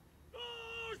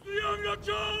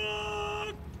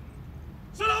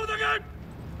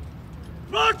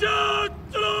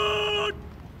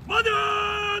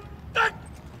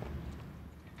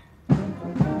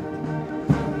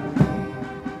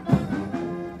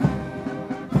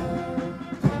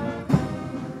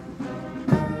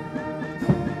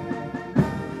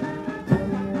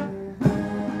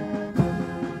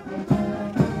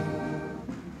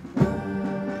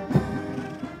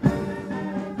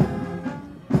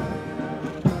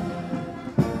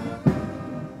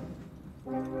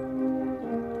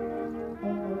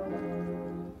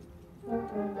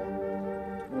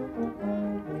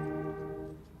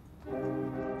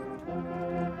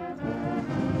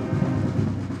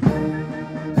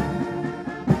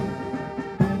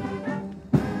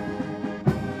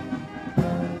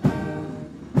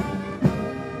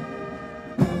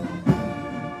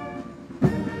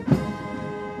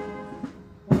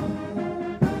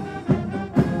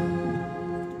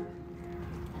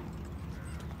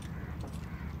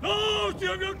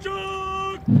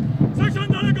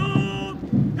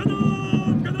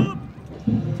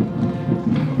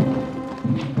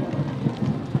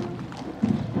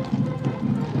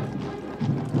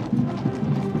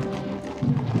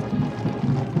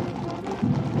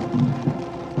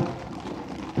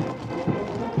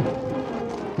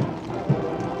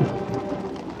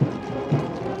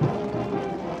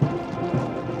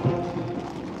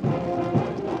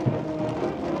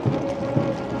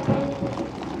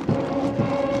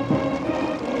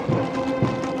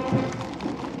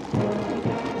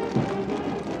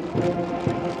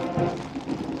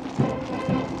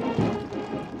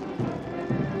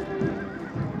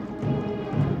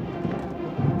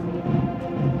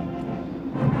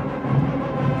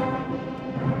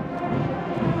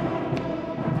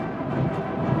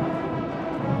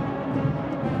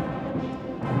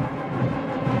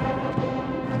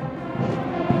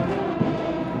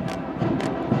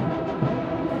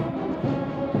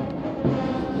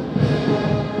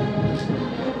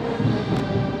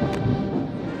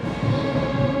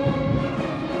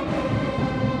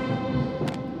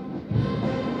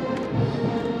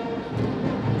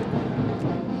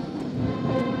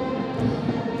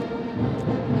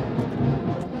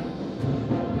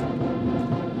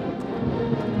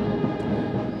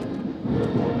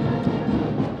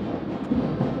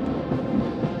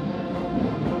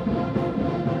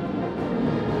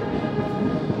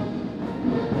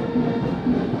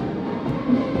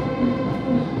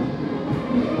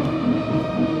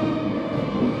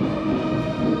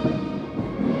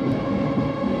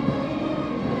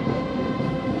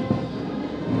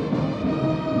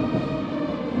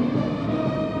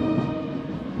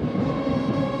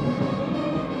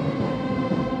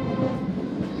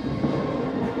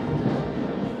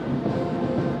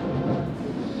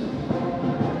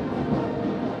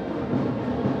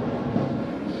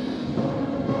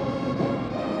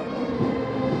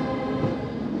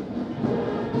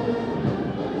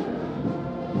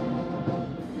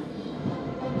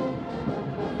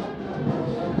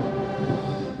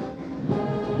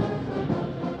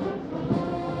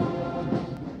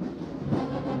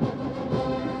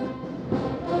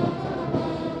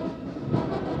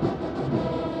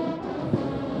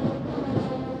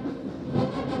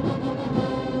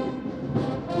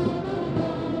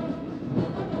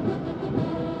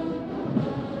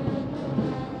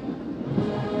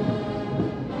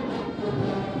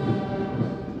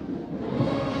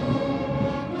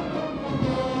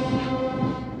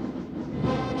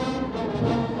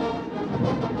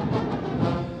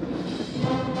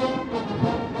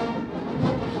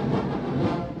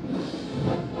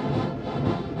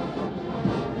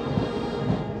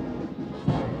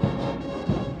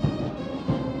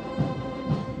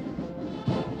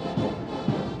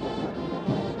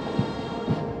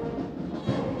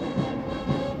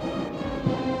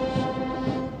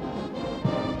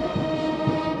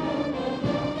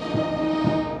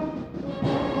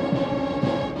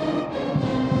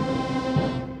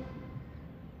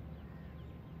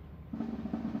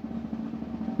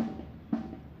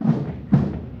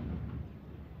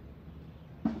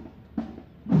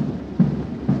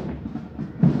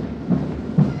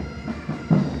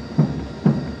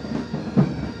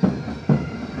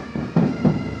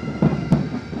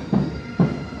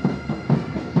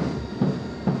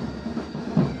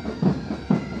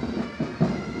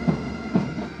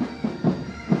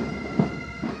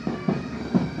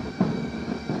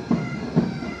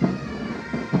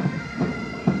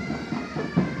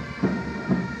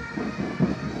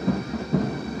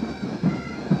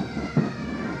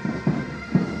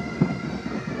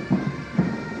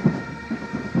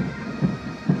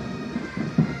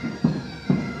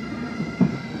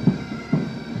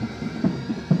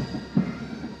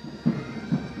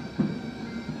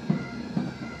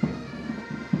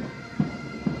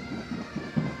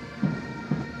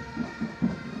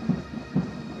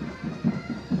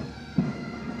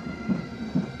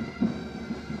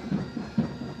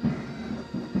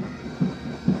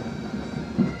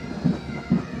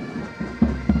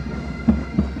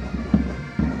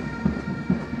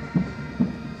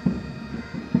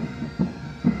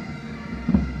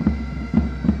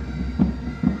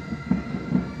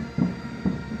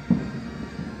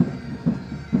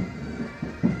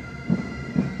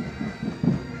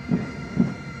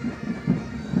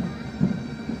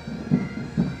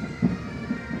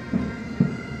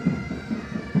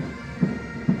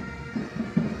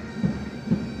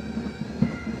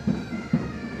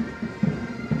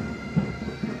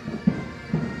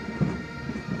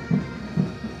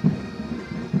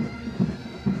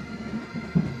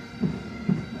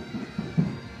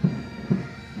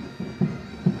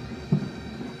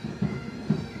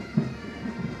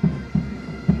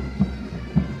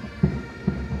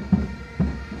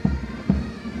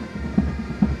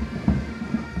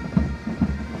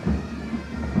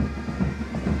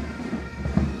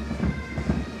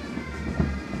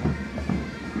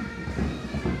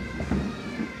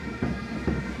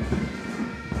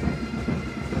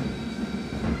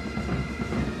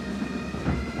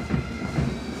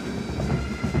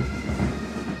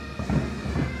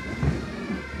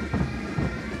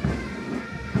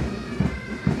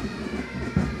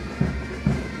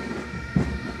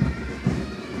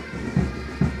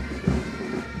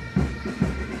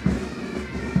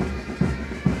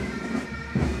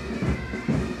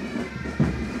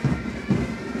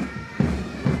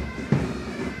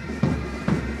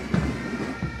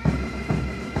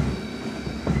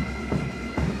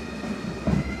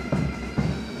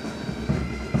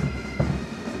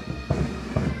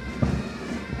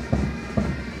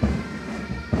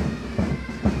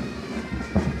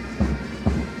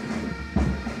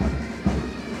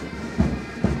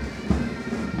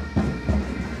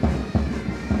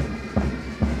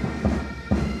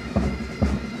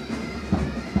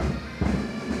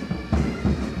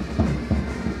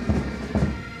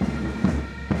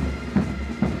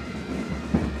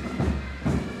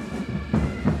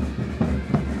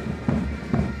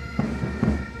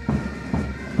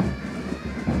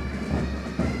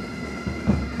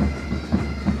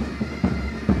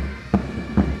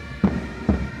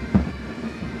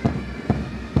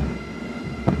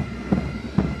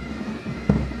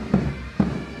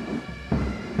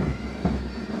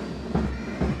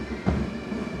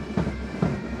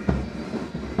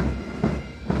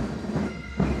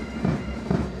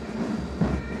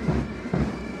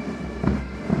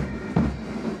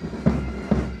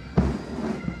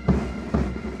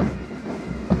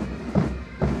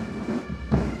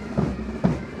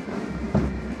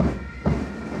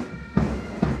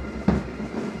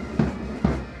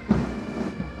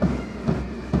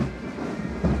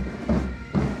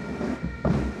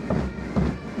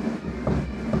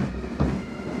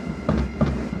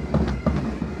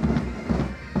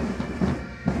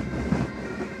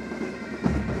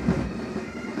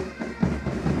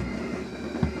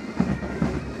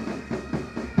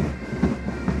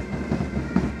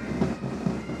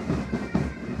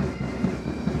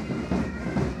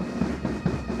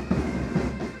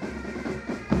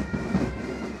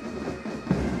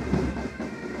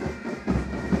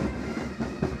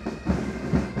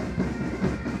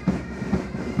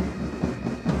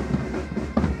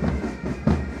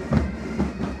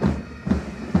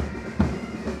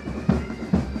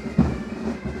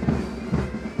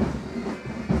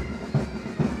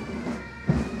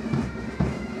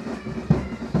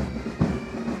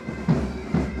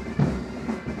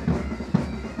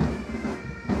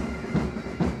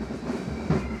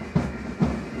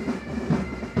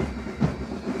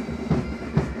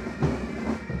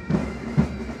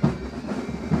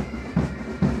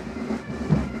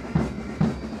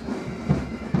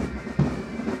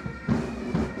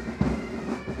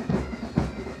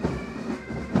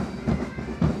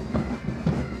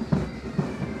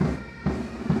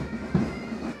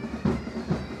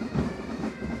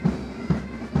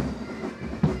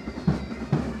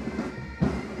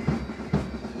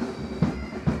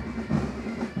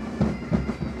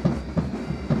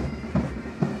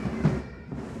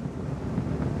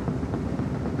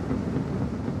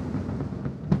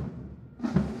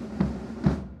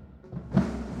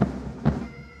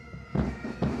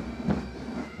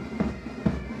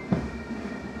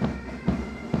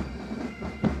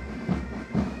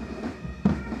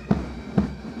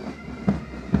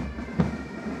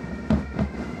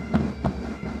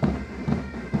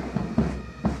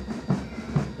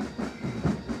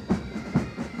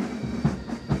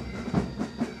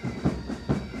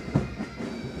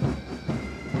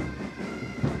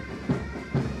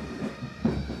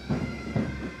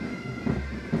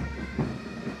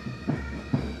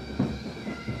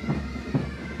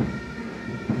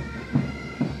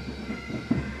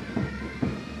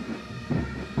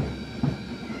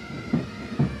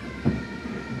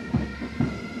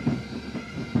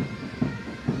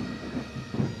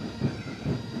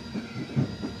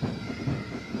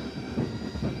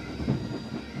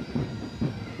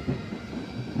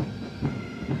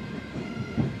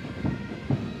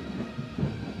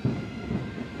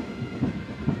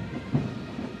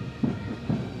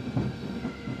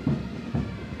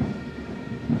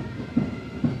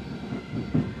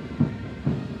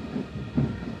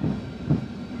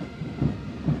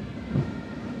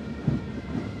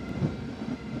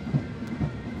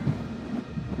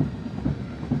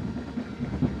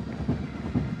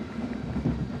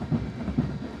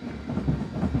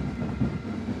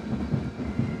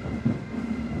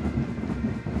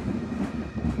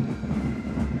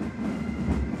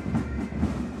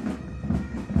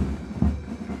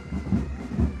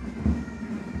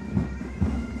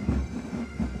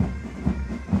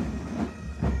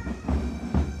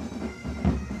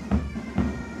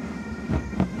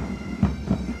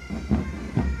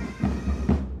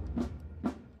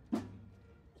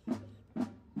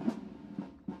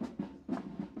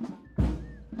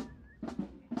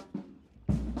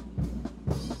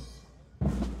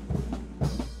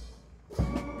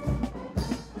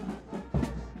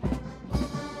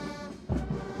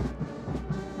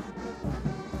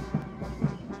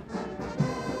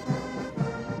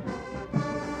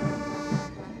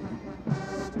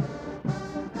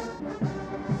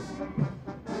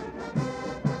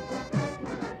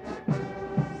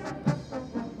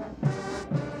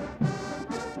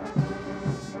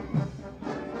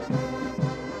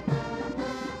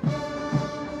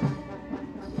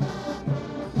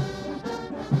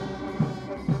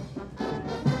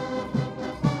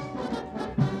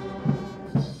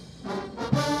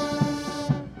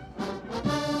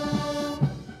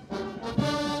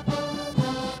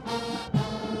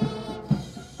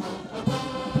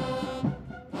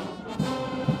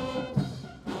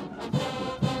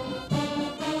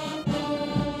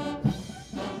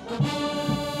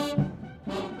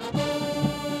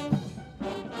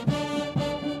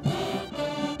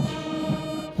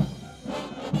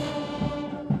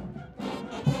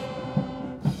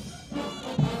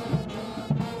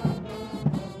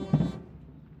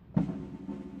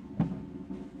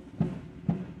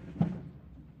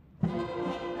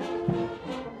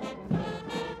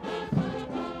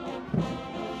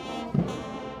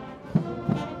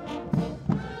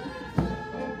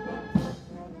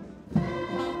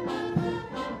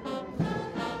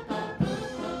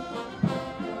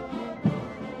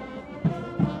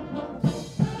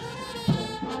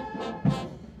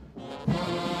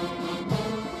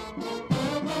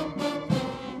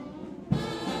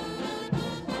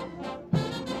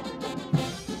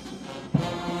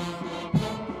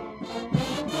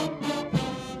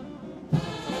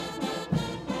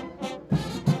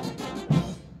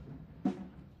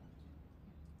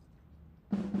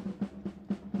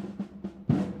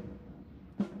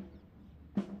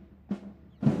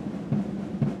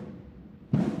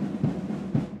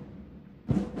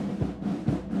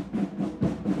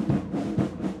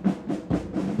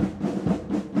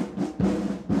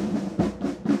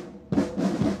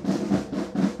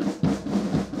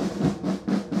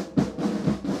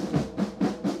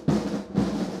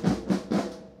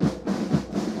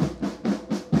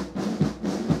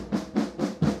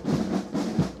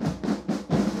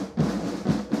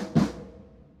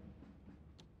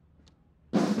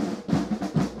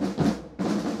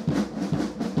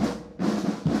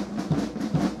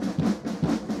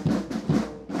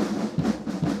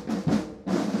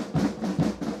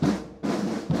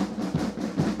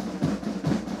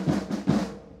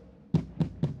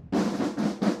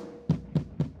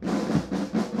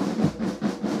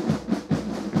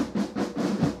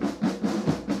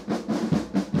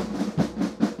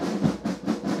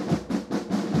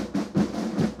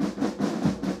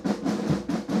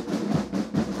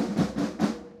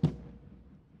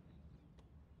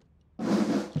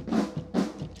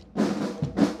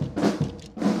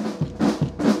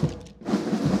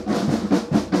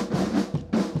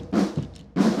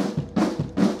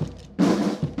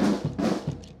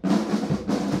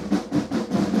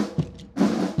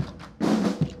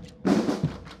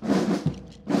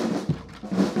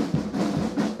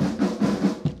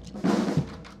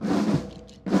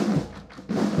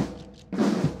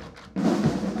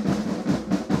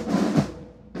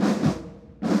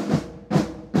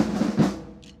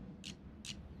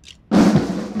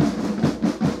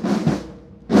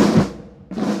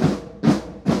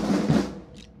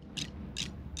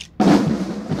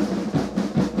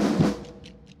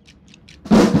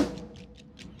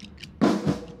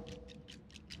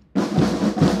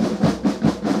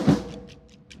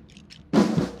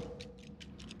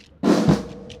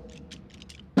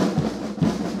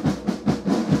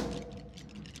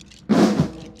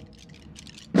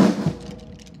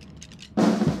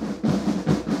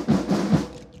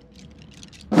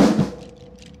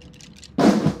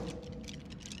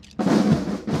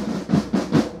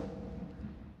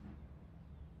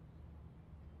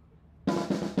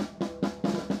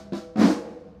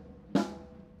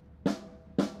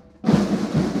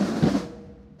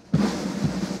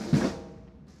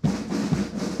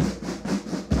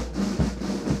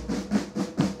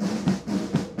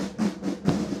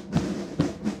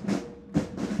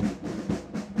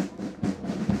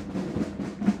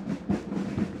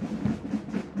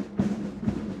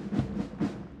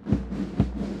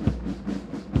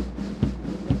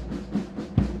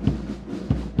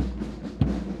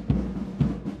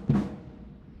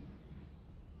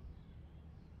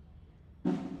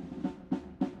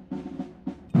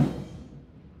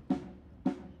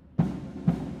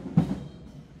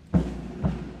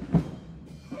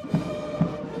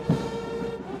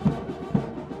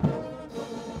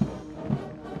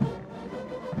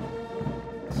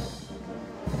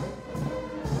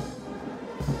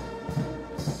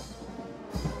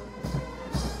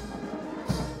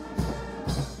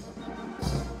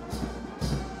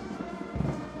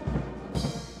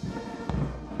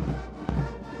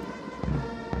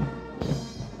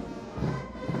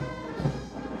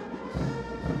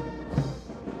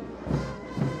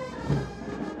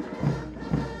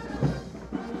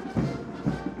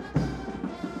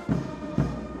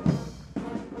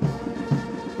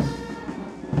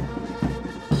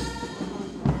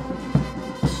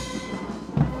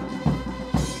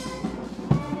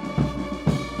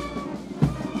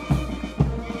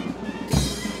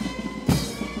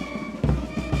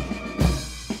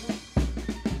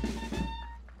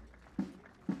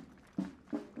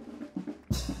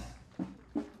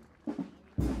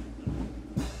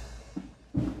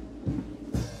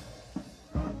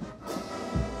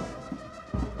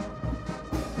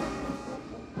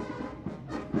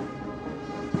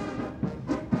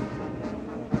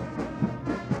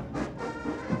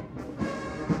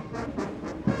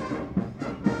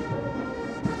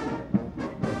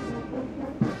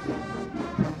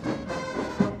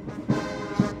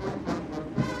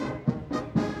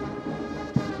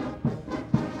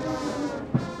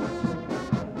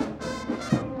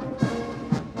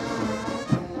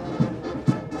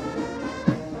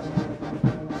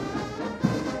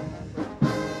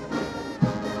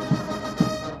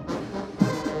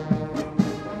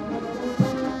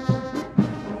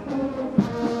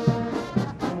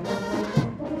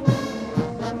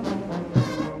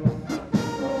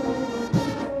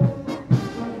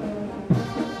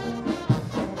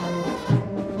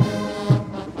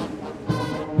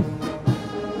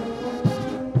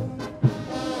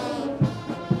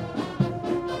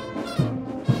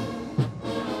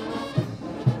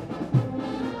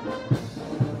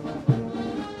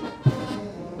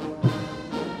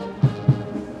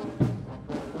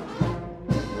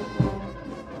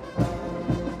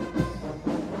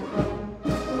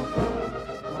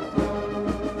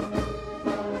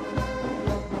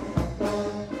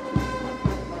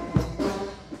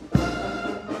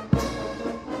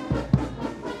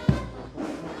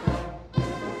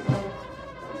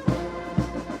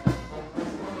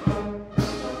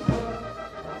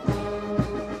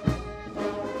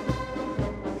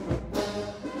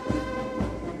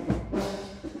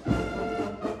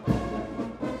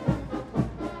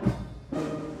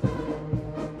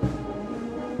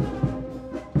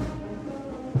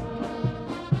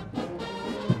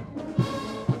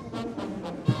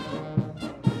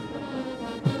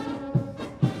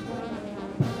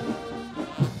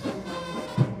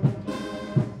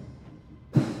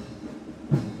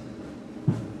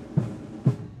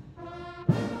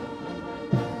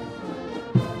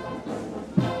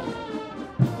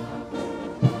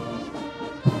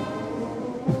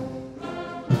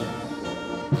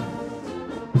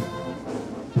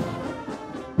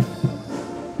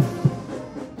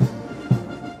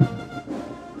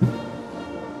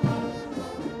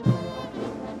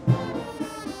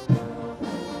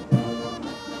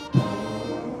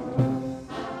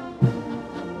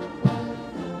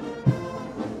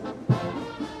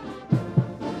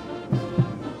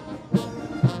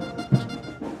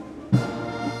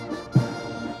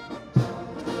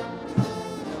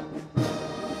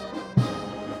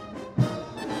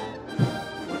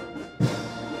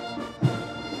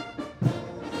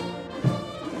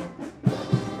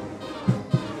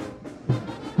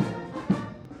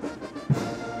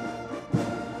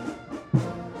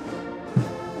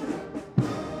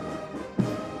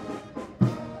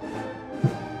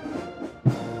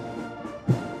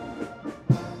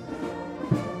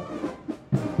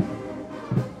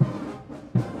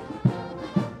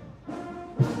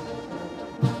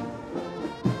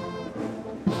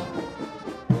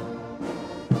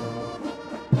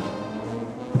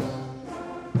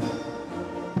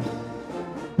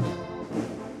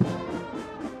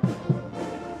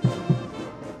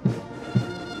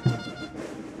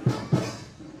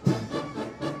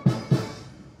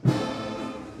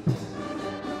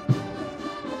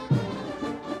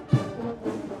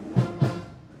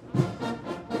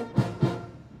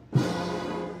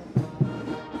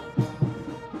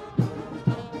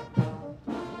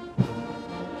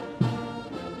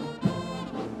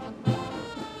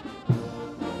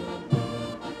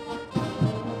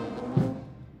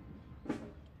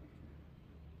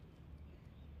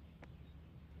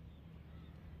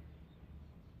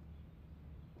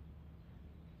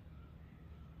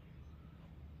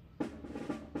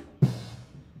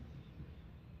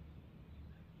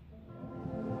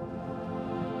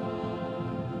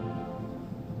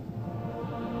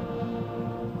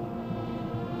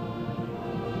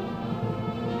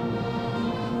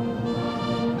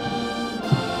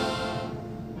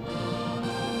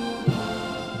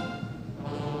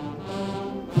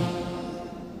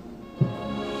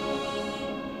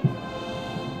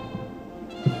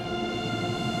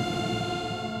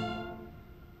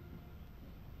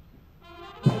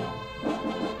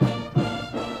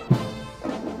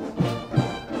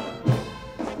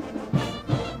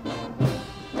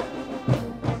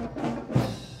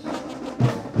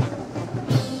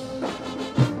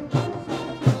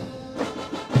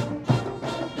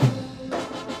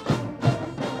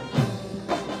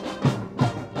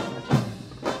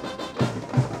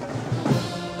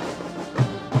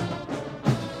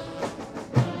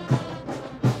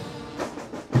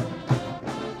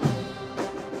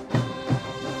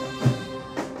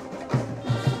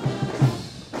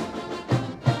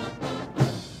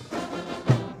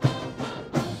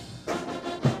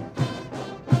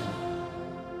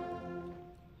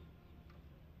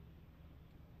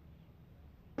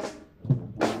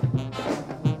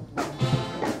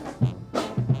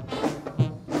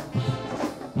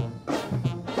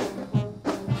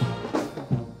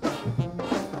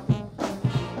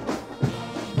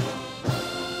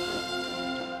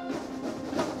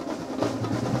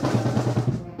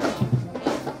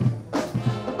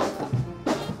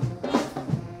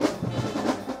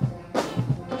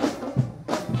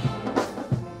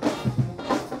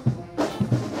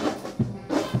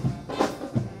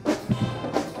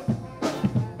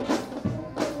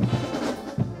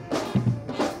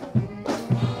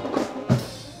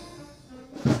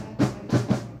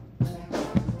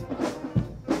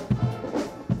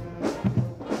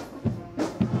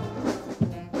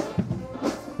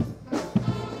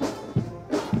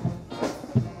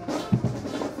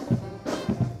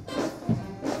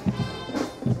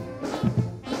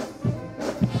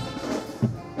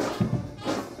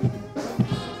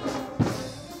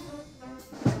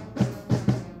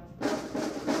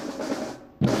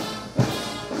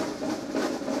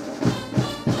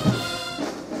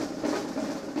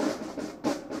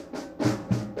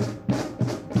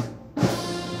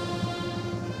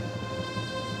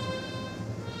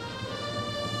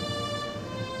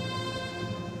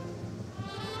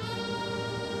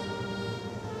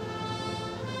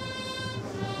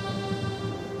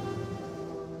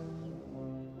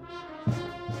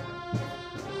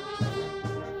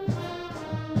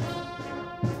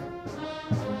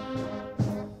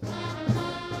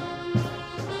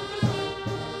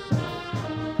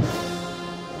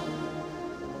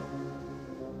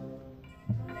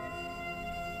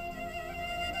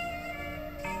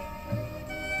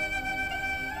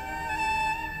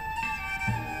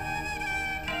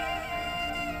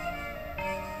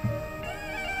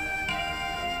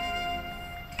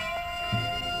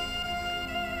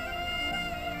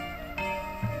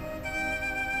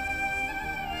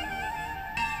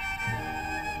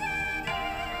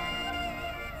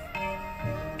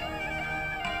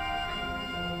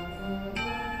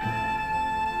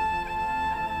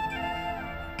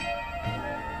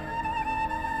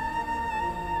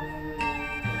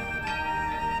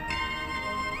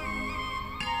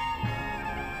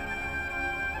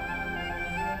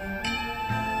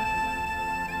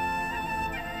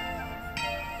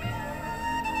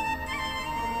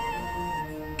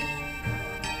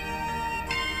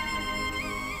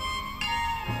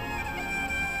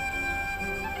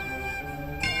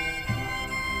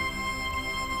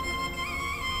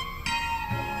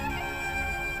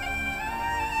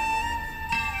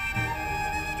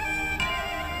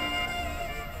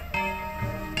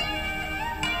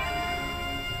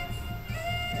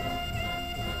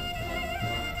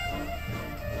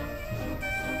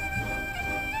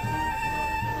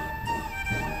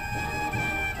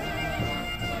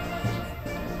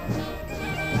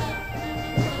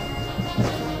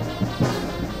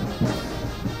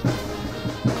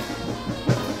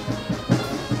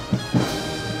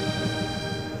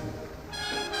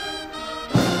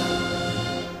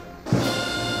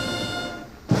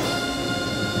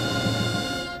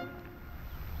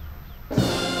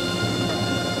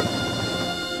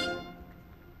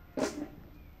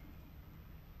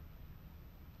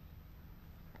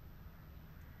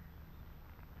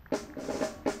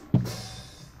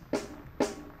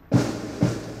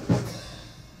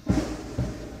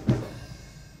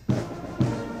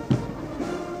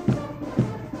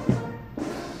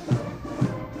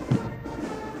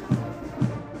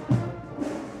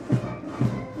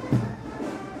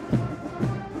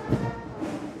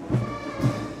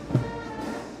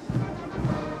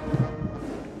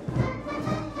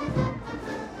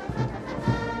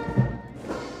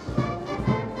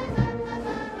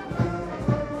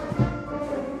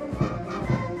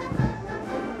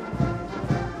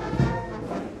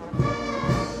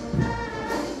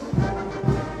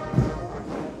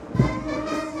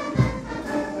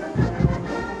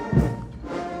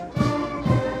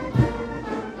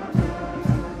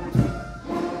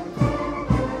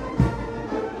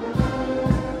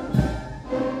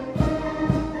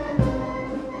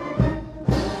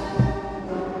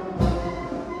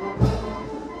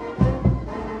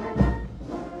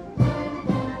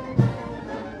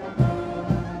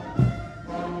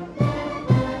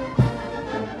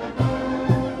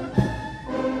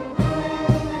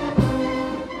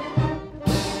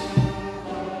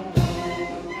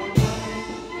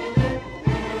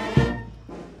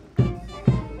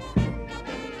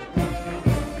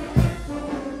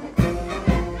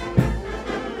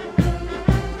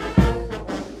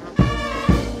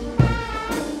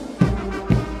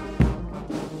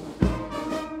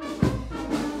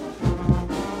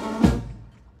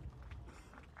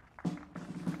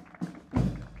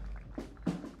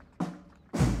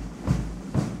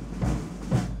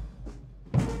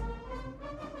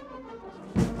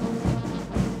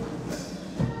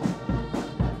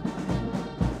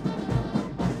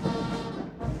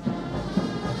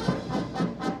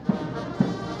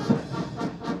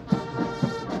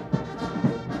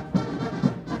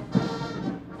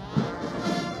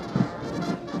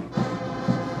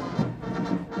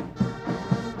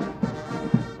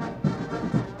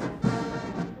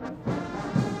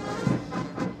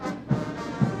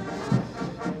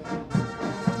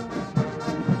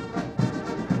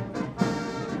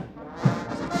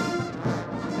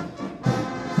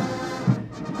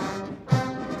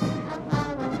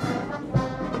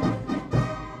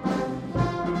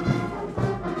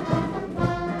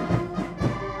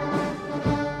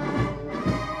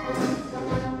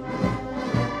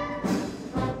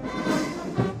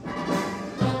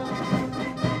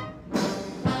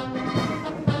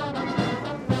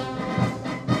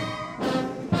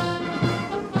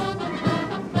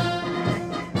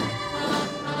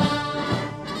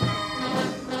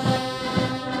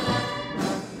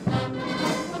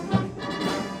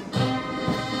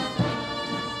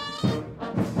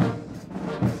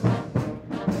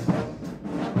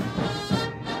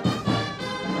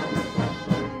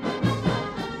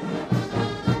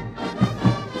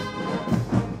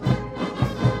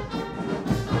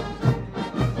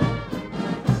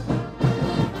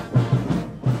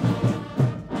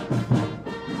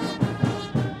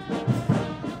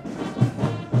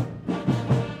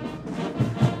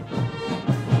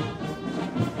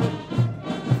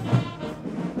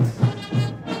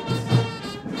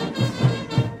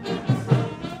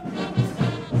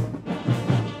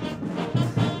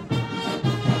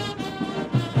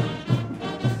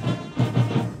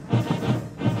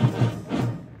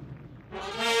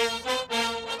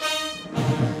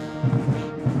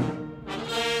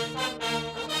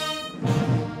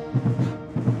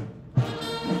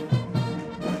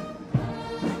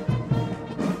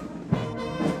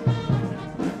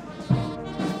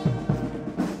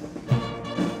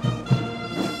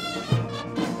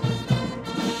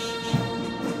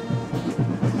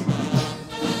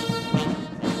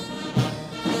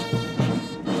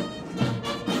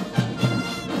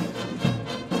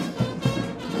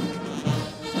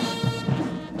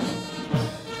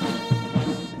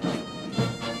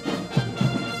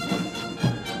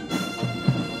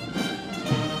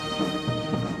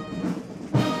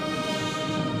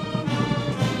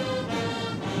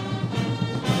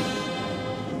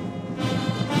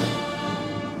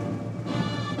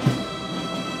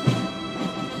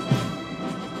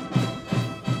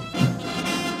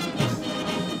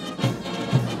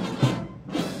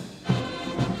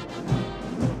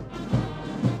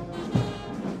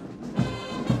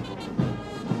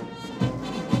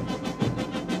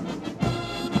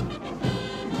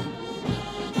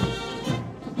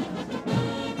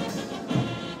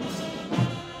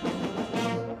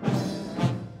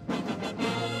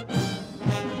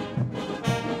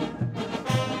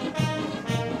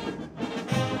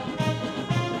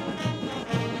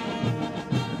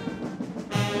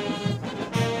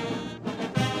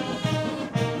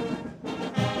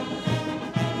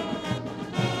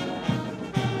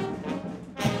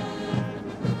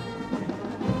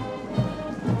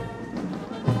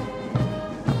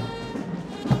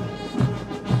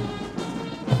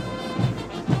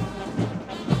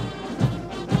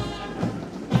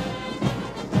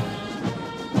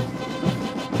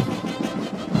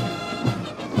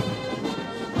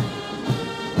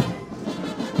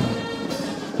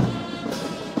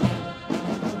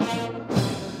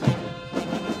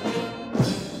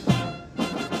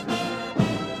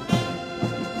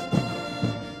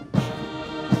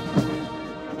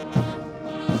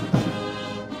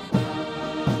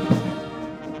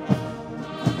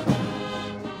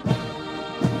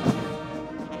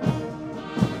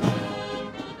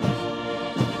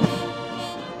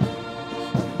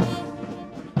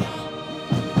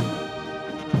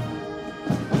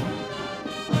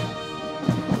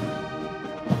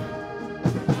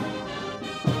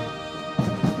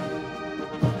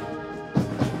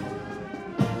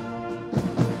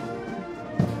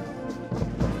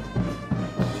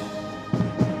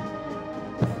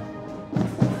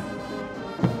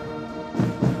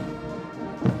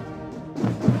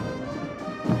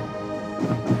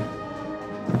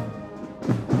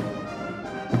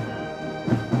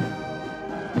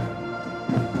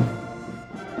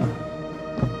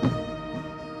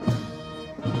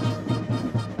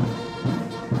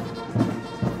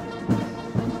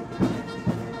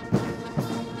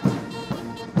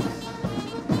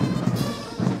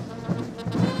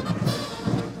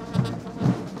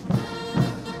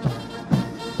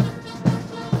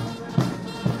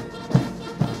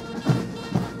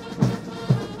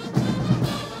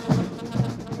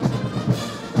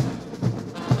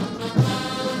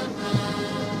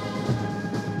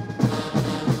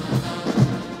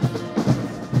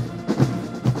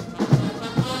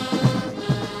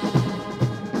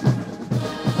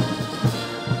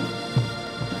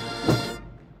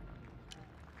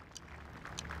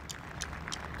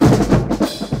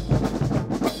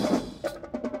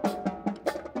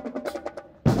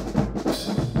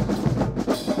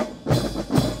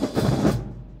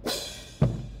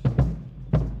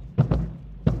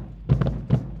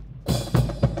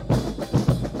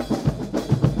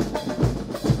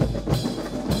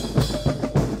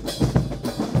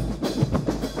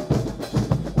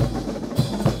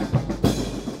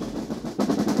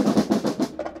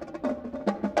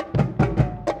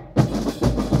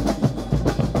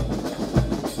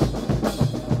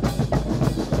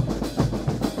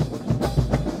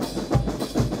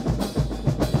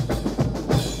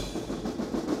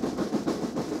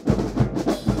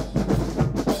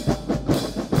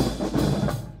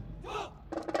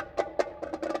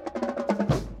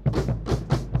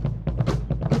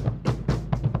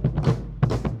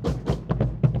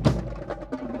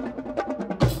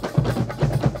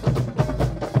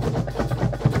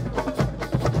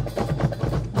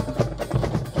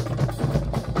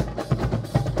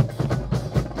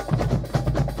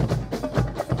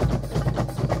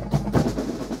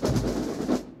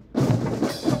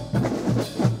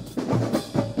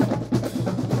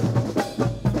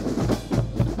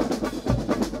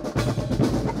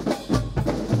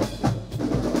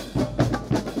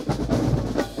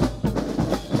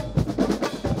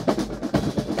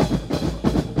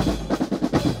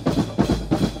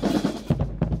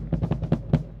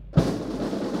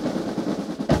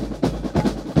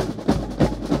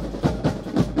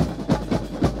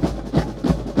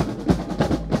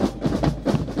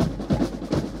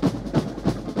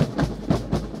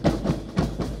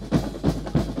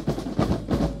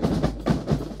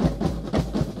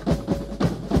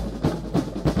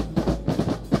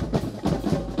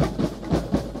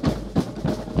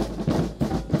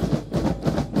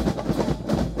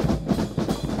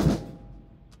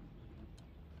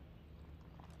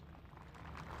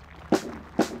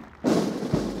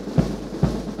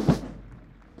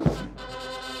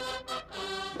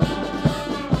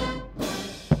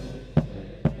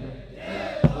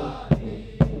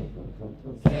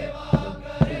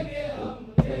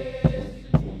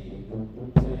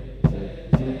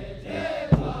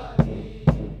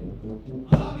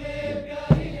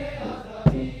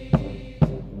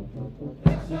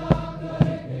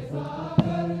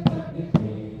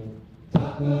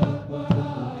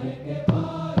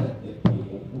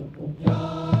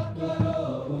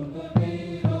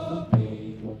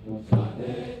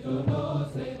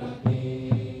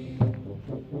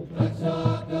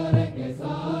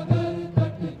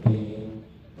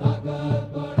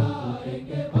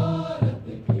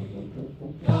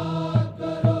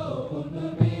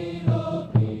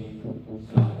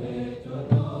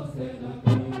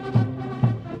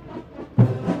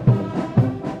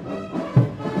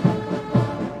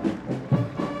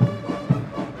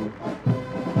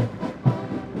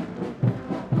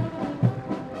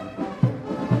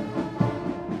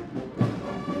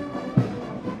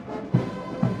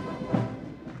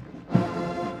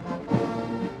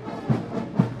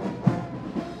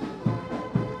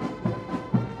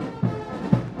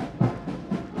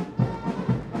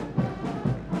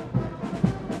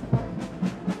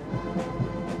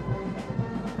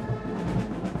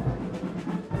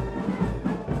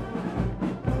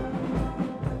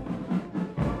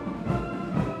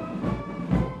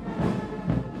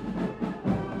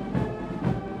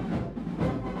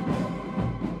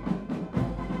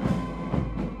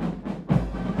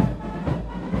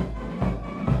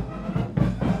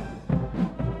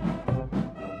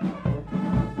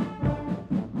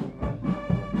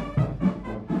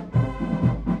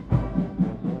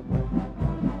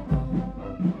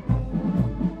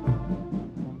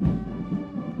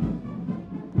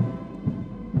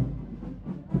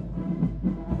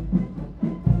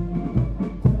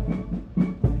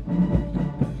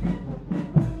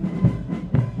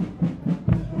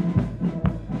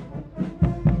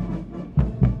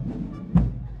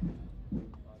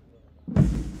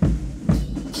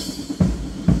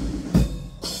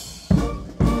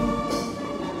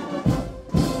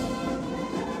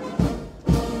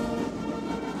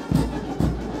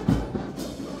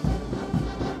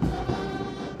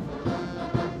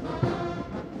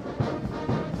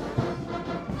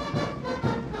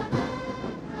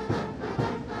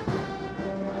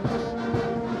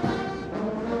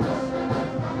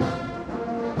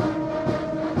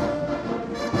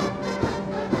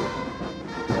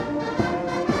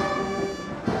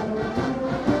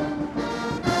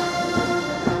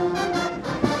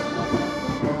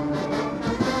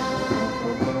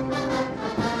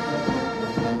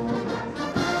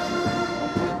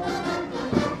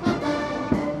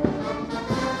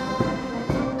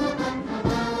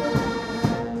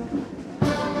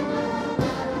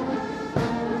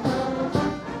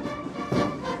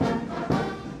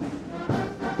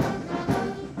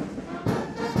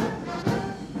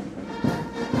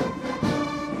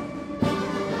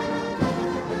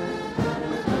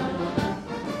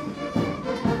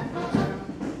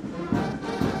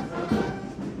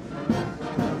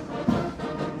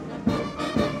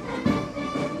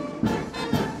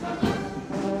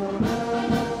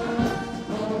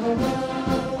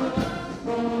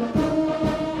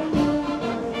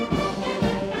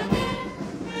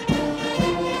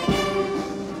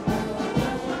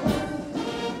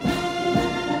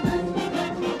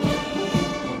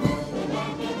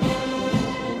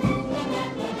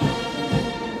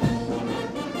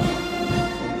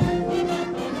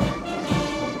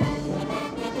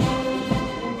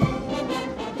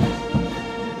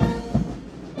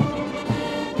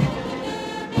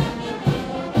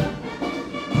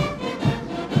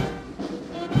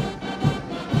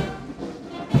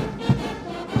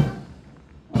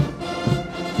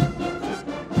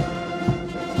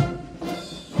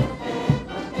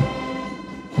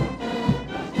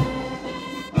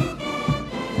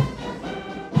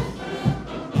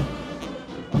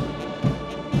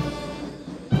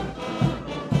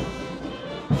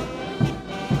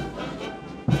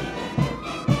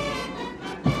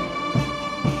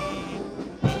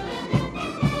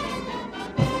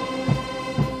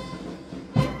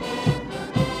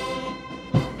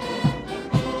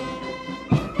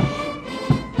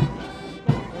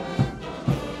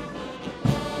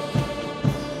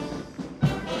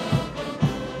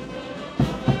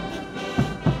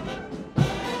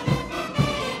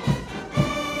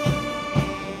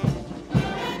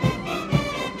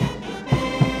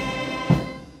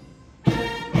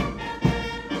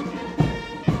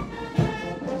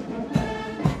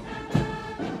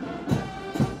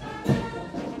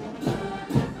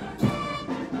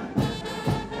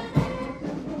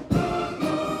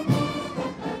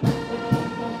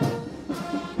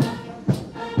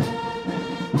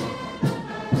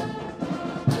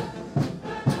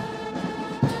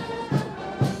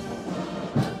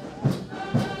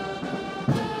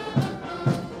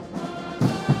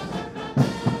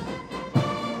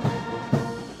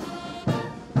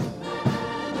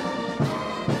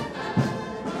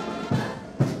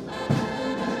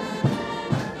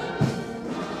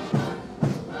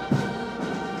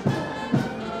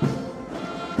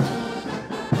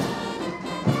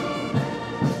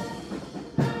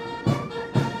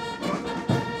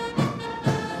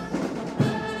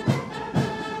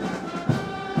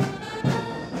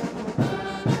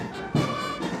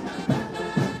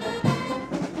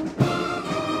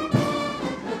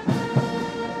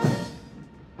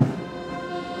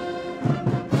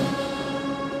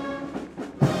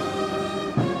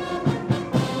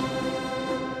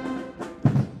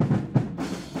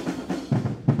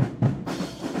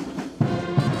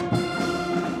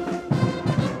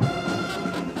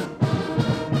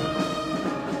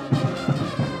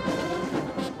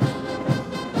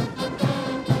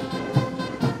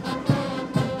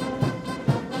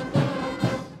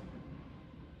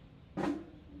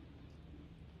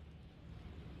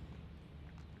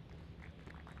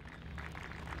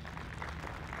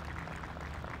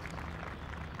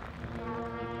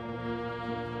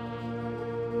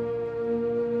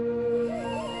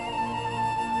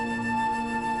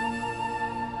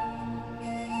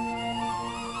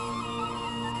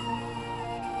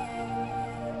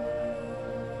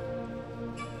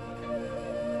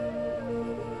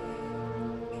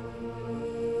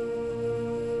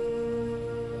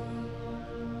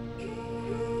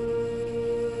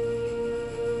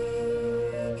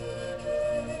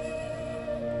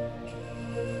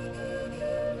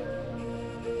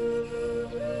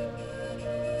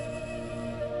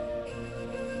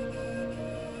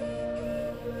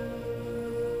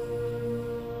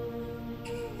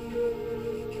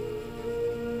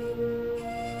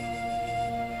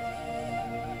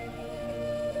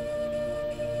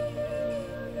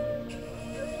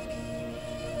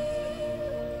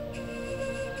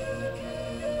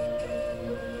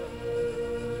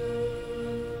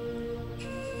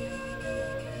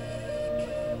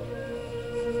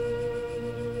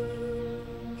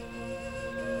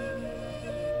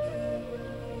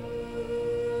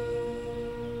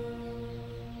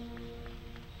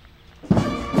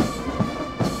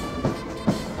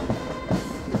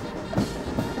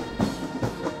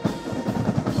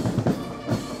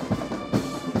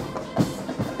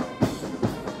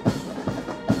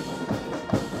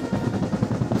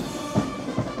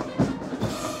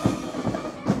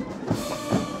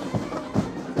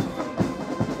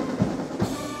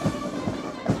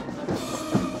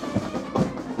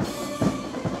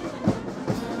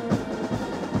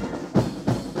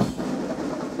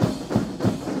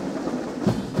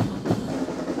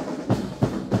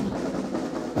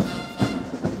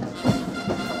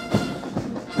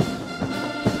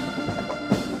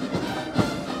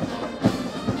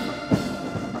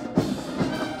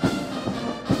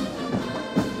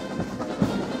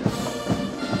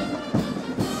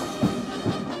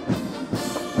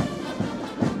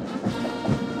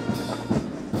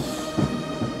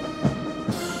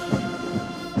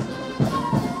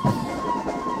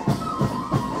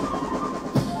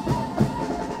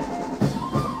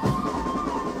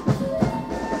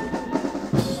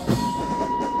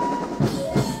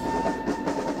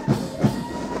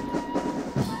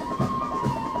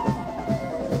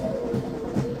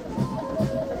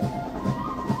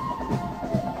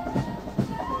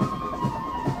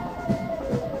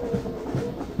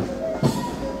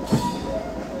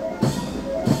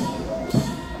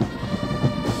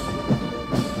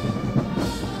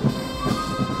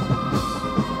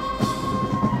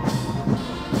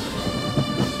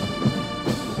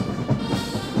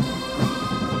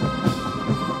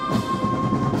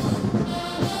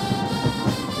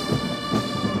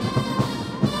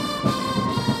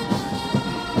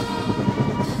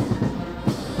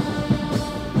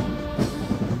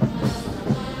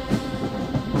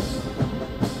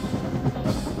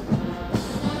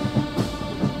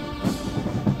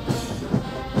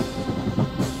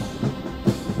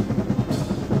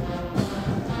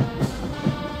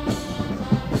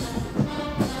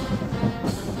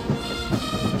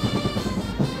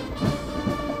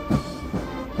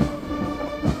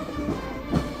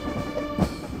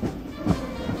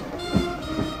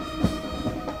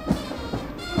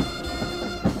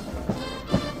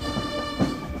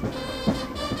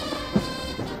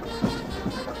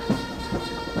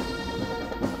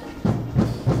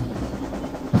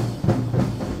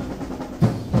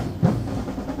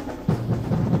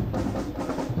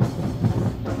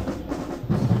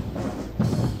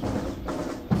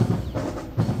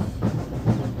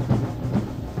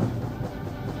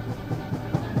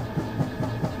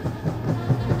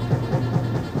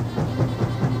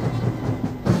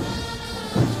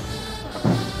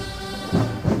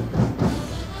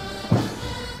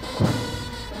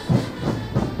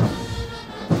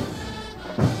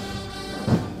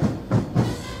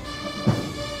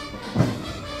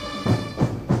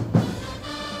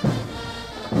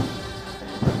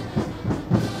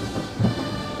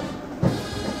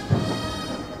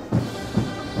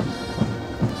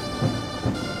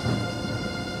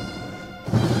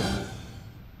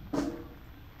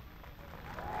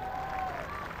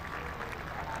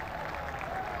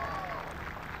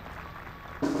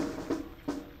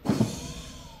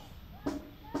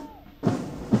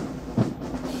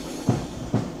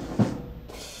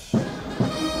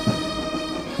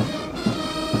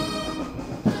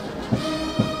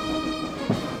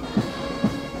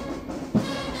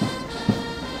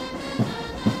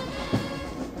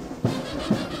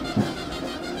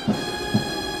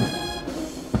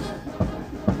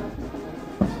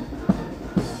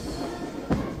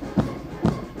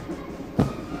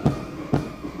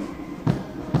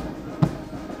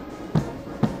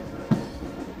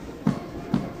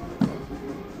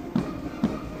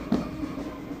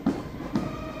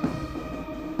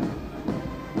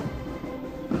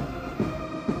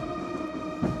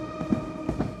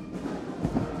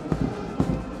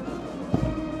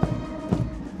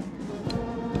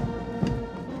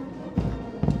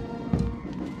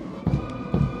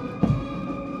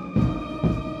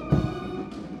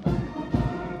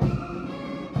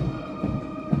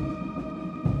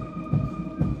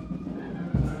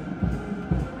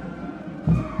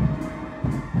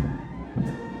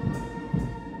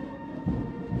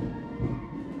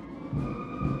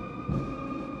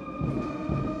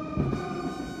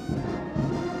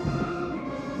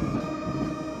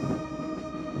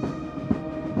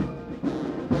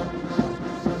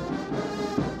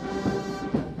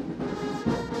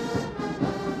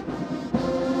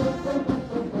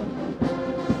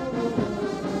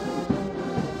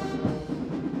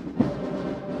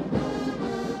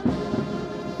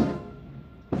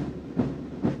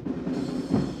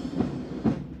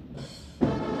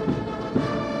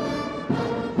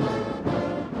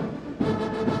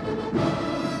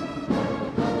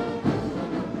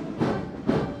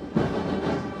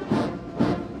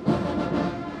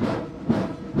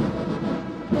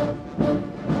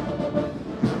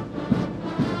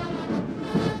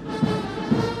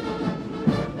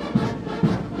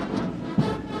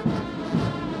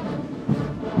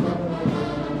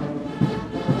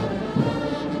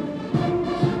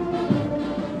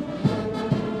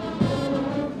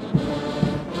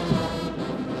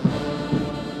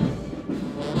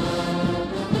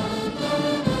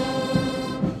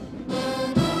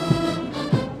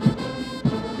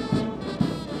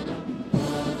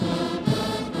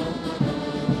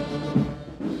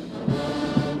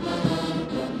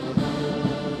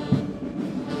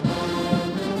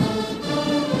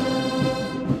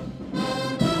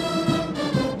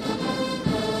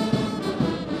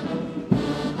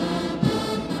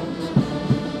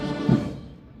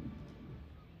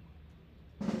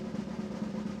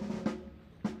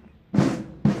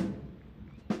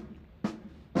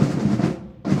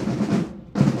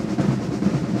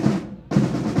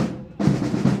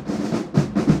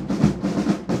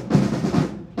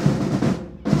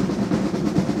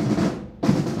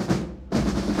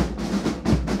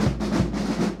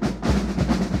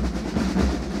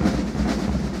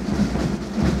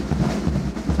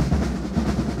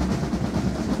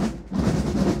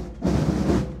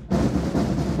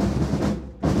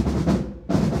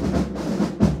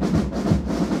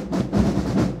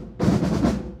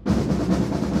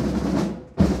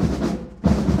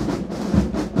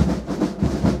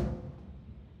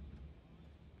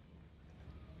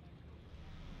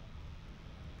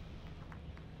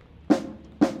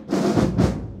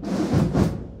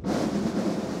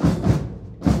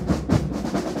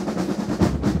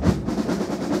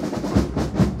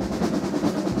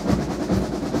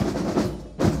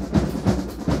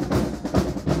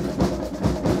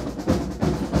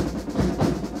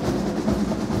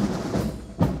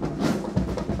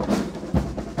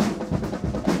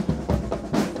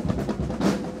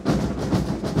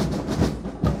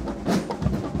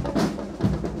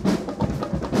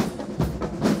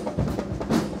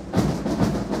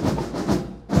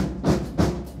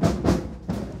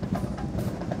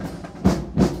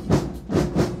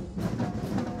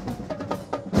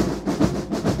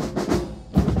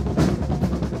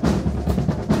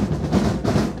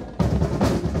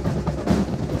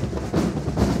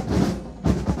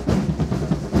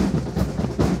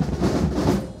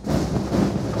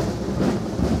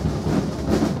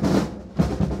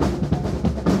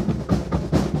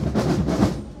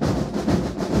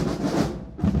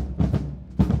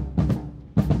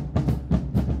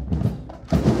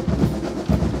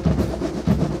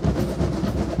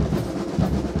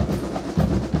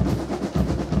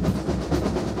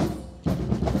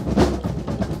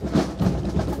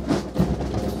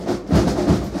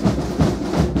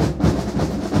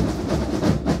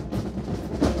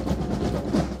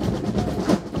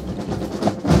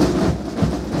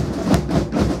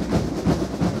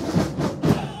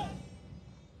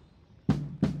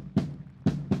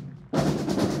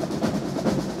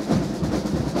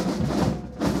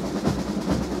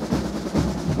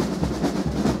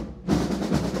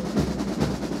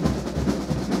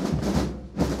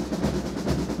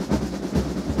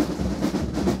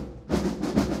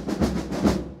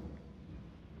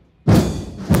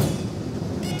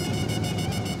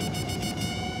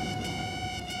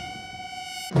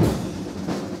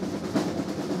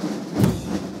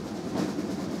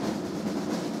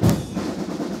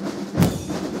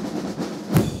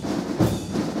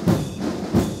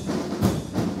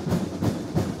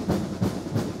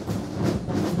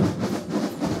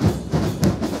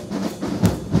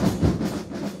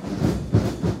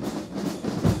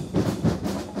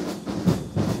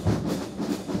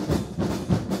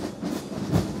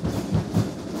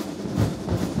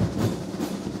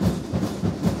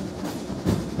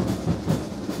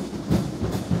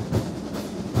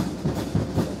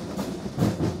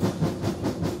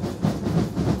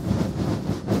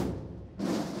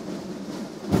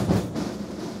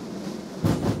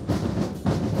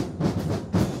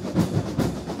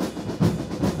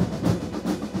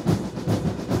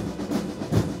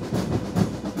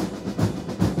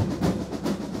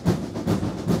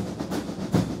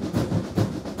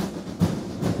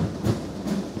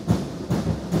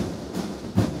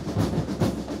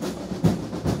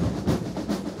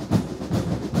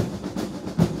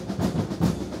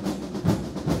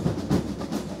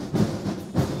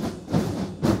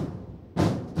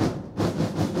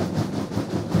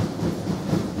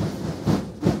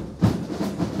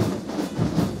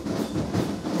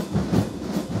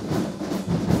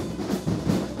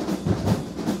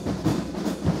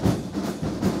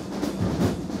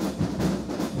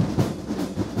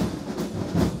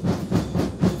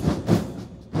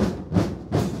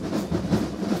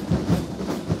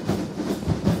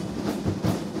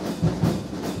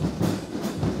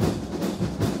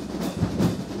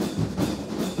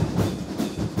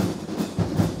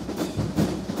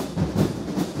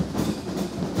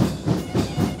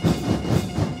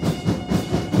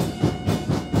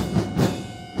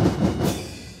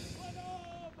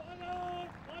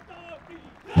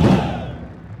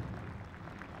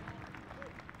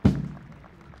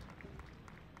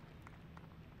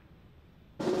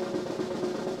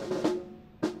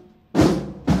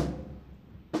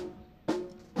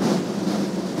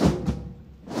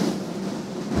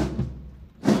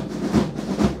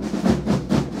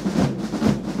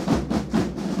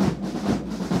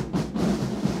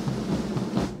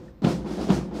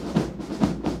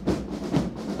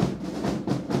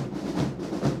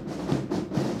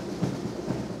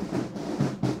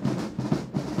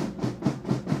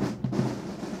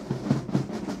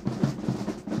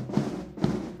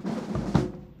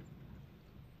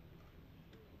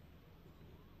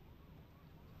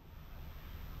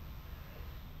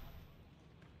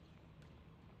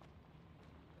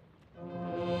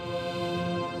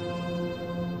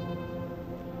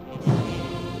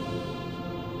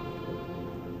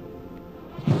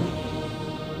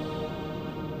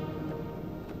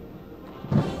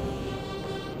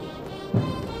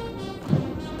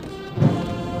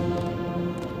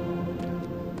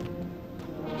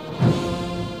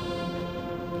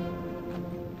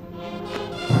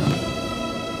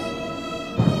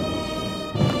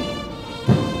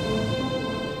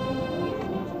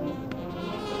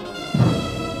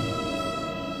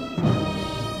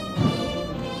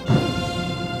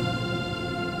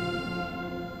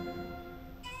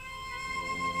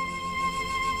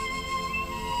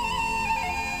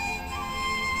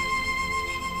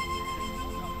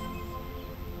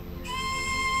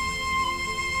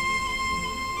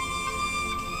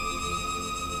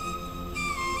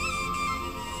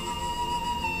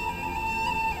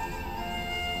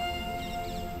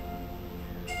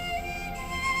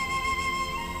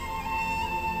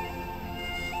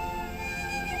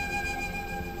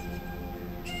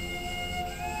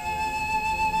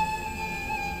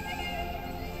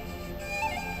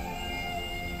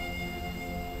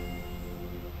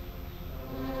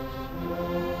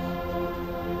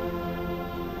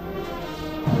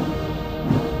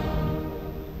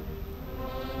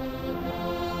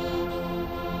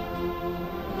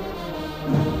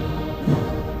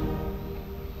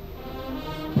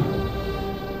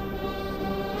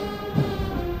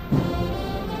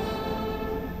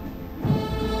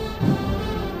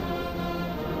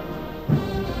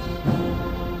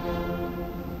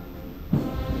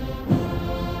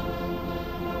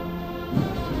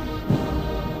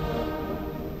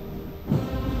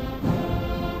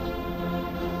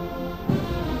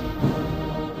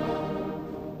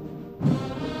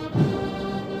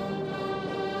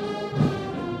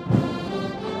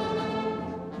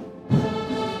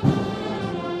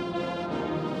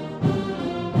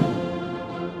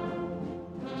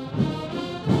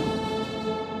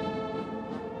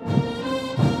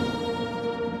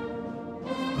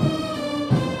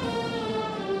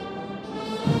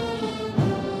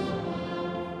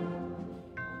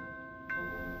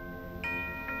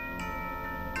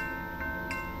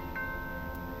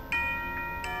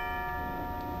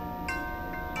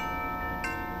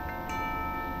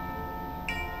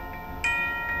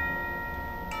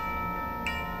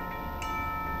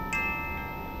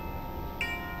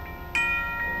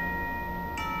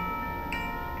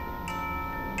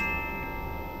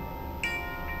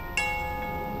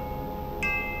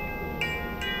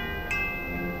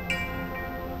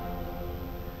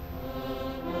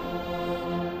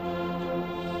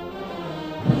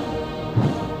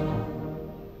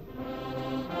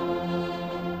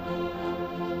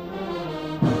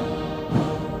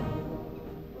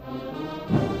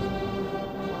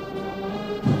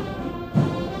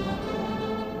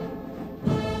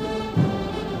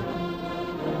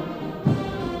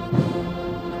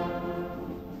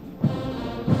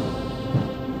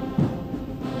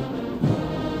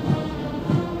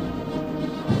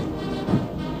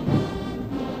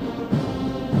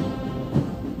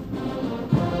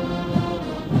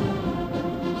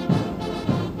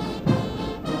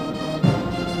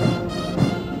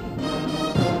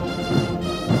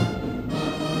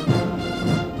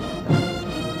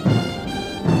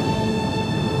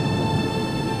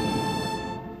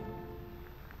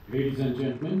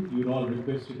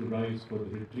 requested to rise for the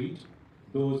retreat.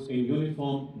 Those in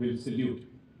uniform will salute.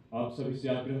 आप सभी से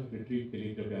आग्रह रिट्रीट के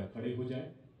लिए कृपया खड़े हो जाएं।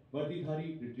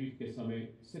 वर्दीधारी रिट्रीट के समय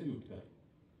सल्यूट करें।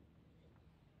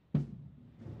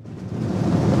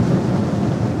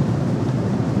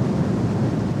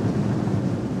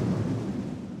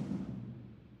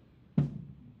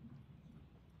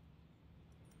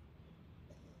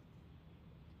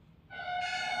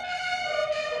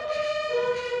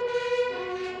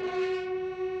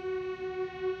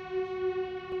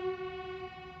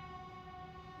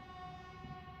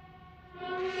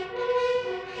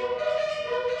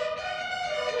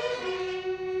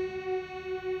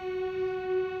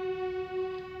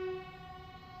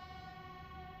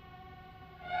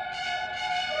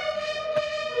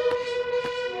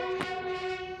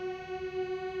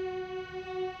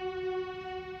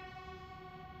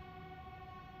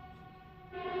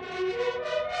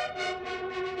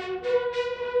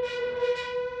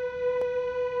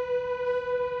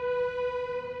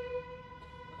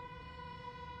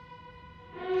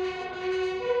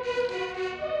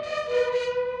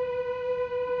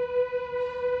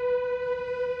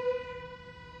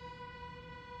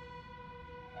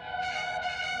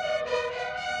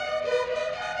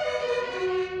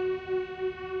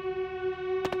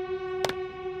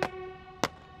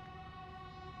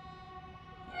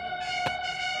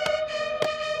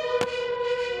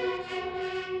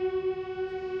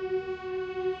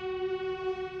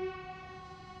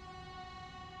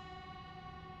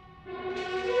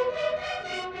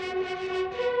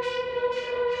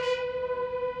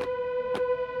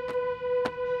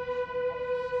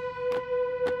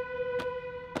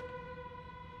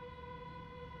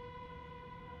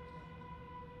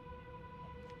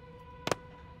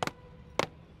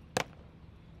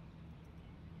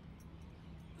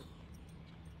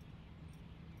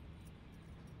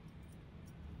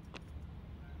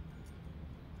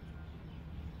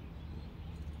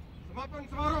 समापन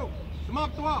समारोह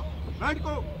समाप्त हुआ। बैंड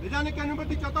को ले जाने की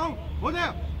अनुमति चाहता हूँ। हो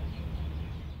गया।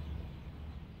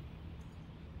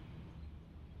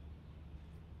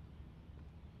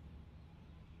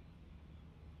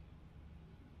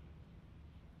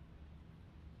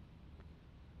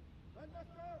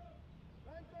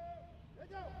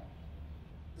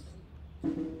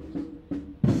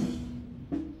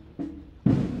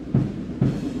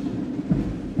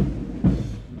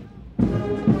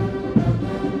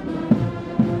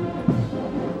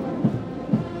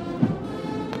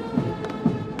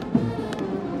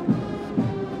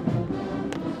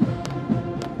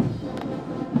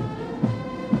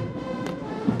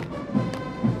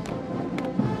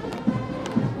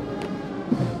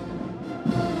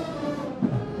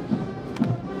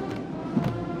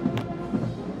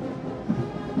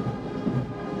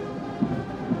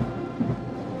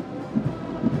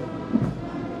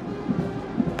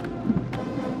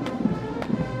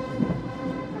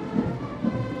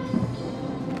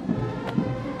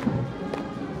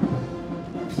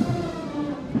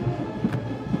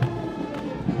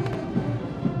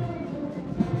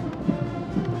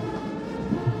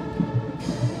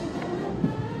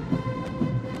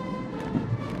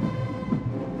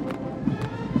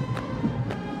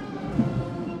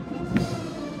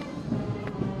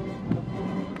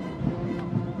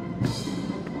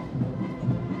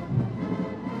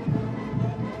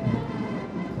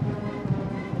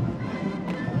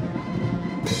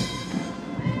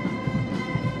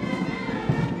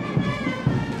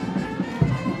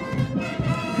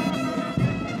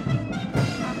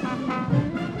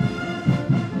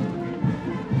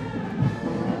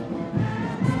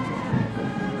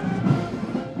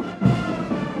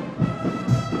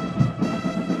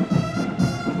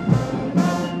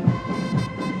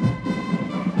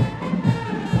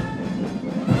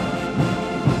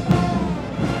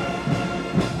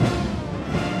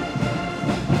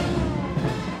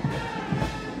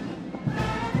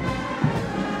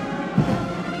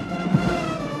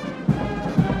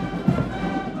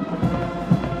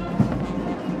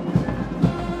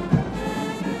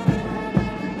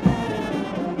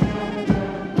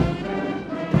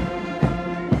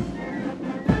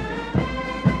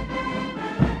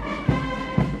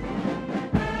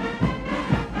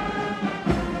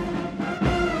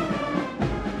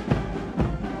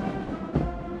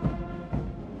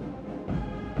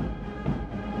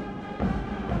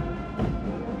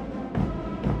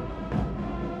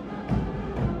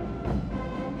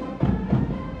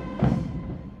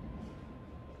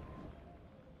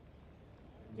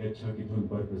 की धुन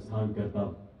पर प्रस्थान करता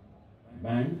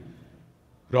बैंड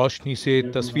रोशनी से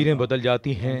तस्वीरें बदल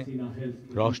जाती हैं,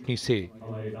 रोशनी से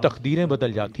तकदीरें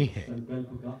बदल जाती हैं। संकल्प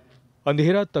का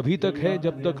अंधेरा तभी तक है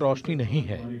जब तक रोशनी नहीं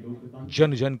है।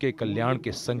 जन जन के कल्याण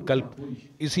के संकल्प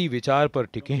इसी विचार पर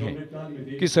टिके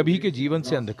हैं कि सभी के जीवन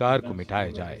से अंधकार को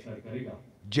मिटाया जाए।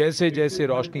 जैसे जैसे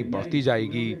रोशनी बढ़ती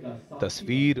जाएगी,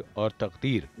 तस्वीर और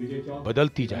तकदीर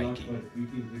बदलती जाएगी।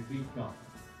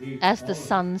 As the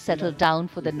sun settled down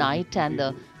for the night and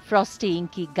the frosty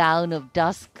inky gown of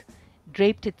dusk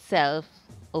draped itself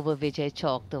over Vijay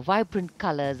Chowk, the vibrant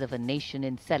colors of a nation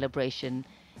in celebration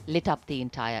lit up the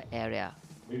entire area.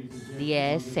 The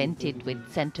air scented with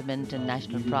sentiment and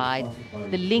national pride,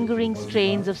 the lingering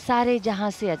strains of Sare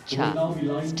Jahan Se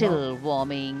Acha still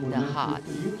warming the heart.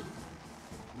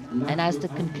 And as the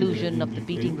conclusion of the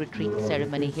beating retreat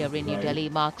ceremony here in New Delhi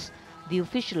marks the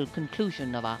official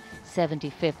conclusion of our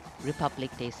 75th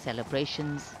Republic Day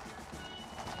celebrations,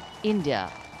 India,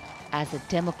 as a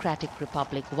democratic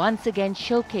republic, once again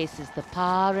showcases the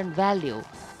power and value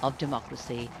of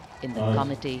democracy in the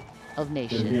Committee of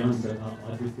Nations.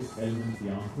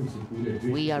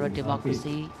 We are a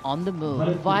democracy on the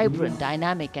move, vibrant,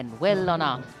 dynamic, and well on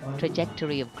our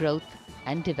trajectory of growth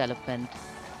and development,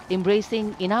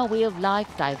 embracing in our way of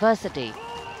life diversity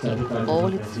in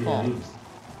all its forms.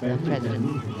 The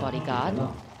President's bodyguard,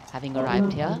 having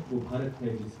arrived here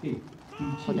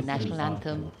for the national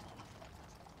anthem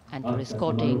and for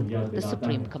escorting the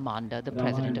Supreme Commander, the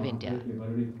President of India.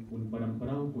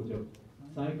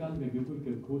 सायकाल में विपुल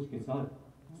के घोष के साथ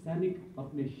सैनिक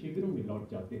अपने शिविरों में लौट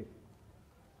जाते।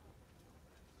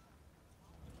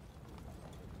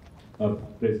 अब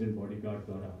प्रेसिडेंट बॉडीगार्ड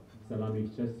द्वारा सलामी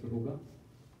शस्त्र होगा।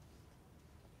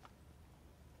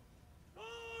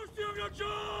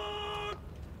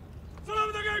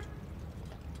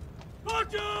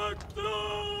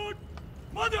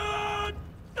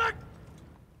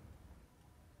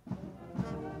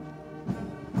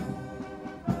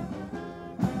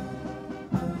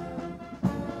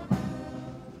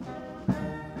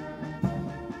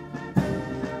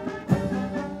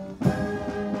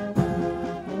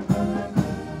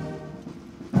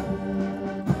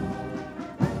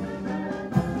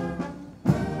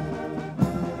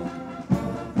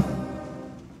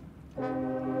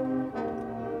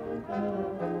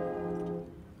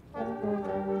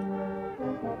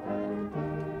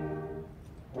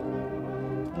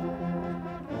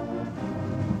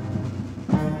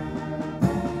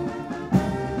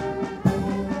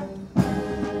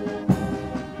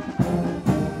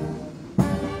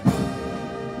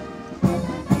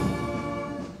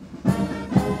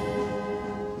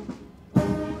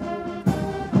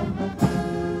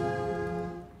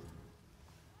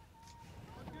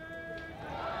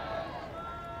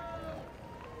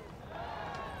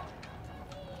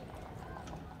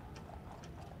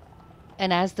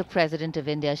 And as the President of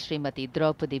India, Srimati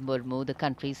Draupadi Murmu, the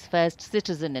country's first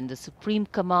citizen and the Supreme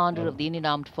Commander of the Indian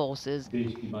Armed Forces,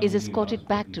 is escorted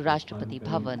back to Rashtrapati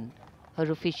Bhavan,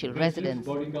 her official residence,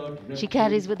 she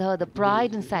carries with her the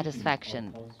pride and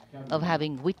satisfaction of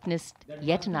having witnessed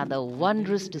yet another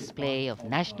wondrous display of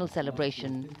national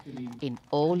celebration in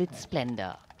all its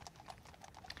splendor.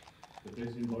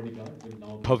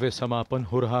 भव्य समापन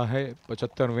हो रहा है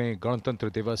 75वें गणतंत्र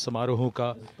दिवस समारोहों का।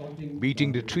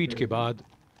 Beating retreat के बाद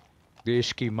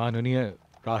देश की माननीय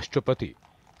राष्ट्रपति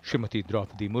श्रीमती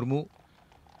द्रौपदी मुर्मू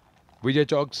विजय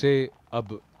चौक से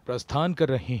अब प्रस्थान कर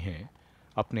रही हैं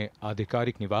अपने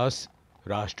आधिकारिक निवास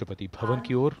राष्ट्रपति भवन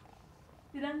की ओर।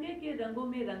 तिरंगे के रंगों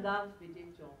में रंगा विजय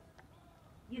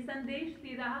चौक ये संदेश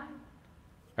दे रहा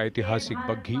है ऐतिहासिक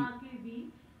बग्घी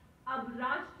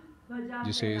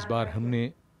जिसे इस बार हमने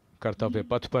कर्तव्य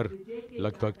पथ पर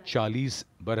लगभग 40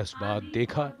 बरस बाद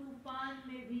देखा।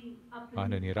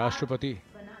 माननीय राष्ट्रपति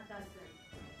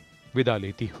विदा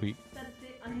लेती हुई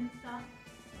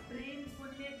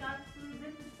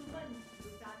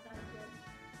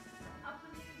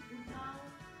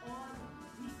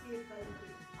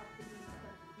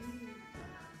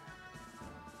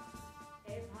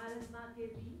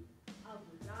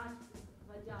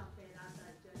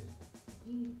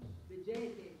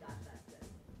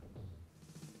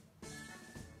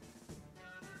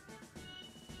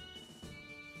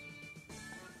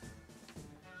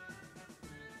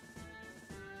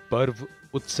पर्व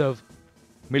उत्सव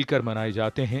मिलकर मनाए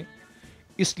जाते हैं,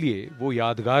 इसलिए वो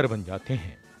यादगार बन जाते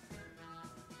हैं।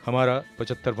 हमारा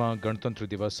 75वां गणतंत्र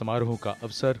दिवस समारोह का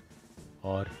अवसर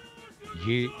और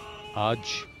ये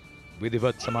आज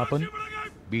विधिवत समापन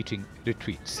बीटिंग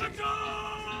रिट्रीट से।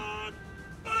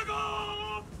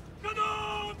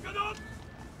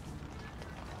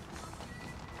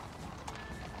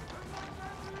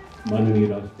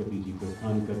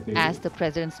 As the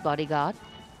President's bodyguard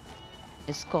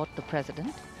escort the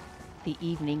President the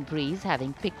evening breeze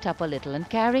having picked up a little and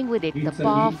carrying with it the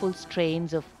powerful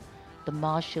strains of the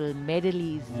martial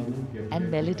medleys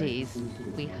and melodies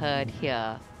we heard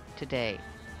here today.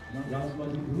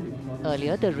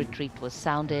 Earlier, the retreat was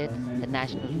sounded, the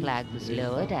national flag was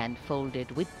lowered and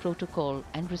folded with protocol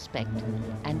and respect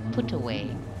and put away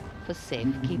for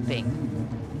safekeeping.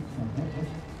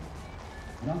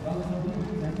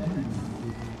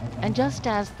 And just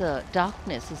as the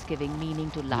darkness is giving meaning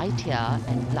to light here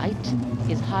and light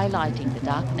is highlighting the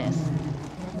darkness,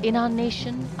 in our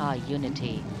nation, our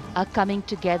unity, our coming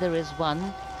together as one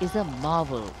is a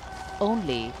marvel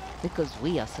only because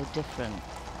we are so different.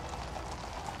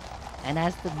 And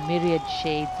as the myriad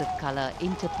shades of color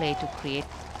interplay to create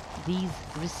these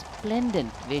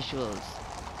resplendent visuals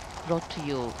brought to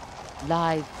you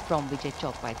live from Vijay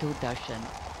Chowk by Doordarshan,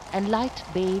 and light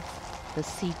bathes the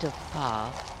seat of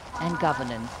power and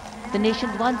governance, the nation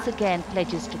once again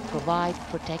pledges to provide,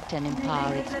 protect and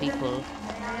empower its people,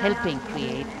 helping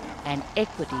create an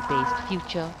equity-based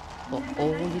future for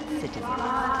all its citizens.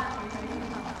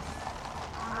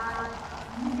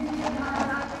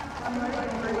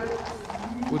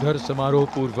 उधर समारोह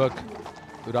पूर्वक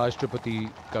राष्ट्रपति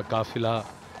का काफिला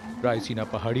रायसीना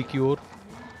पहाड़ी की ओर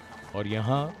और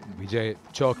यहाँ विजय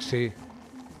चौक से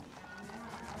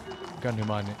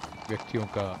गण्यमान्य व्यक्तियों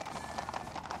का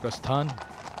प्रस्थान।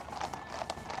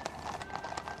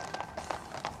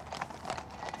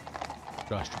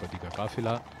 राष्ट्रपति का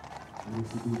काफिला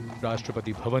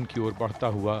राष्ट्रपति भवन की ओर बढ़ता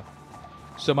हुआ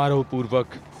समारोह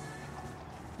पूर्वक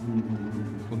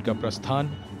उनका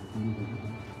प्रस्थान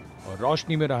और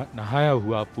रोशनी में नहाया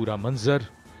हुआ पूरा मंजर।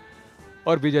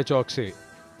 और विजय चौक से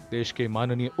देश के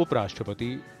माननीय उपराष्ट्रपति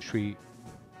श्री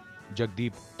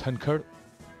जगदीप धनखड़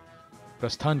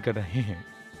प्रस्थान कर रहे हैं,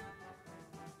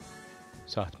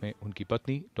 साथ में उनकी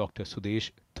पत्नी doctor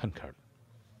Sudesh Dhankhar.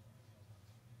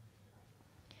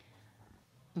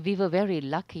 We were very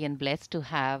lucky and blessed to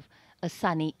have a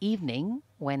sunny evening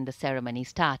when the ceremony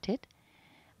started,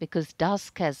 because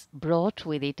dusk has brought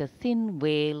with it a thin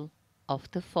veil of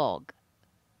the fog.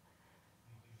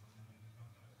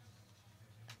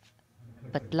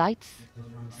 But lights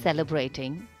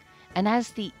celebrating, and as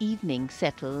the evening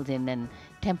settles in and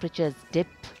temperatures dip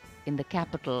in the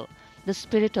capital, the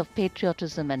spirit of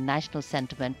patriotism and national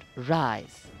sentiment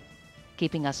rise,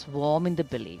 keeping us warm in the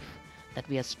belief that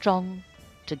we are strong,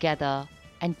 together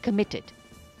and committed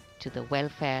to the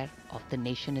welfare of the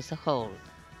nation as a whole.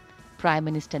 Prime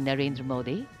Minister Narendra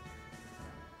Modi,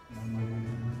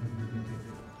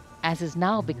 as has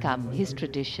now become his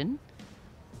tradition,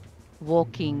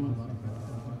 walking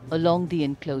along the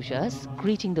enclosures,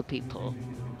 greeting the people.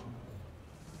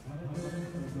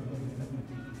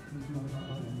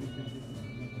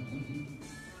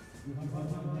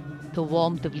 The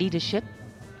warmth of leadership,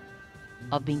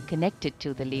 of being connected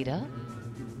to the leader,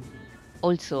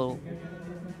 also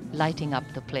lighting up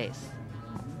the place.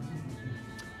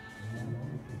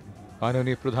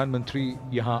 माननीय प्रधानमंत्री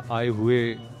यहाँ आए हुए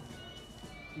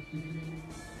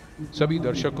सभी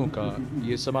दर्शकों का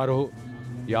ये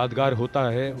समारोह यादगार होता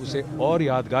है, उसे और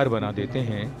यादगार बना देते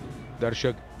हैं।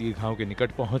 दर्शक दीर्घाओं के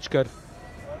निकट पहुंचकर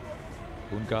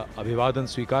उनका अभिवादन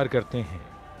स्वीकार करते हैं।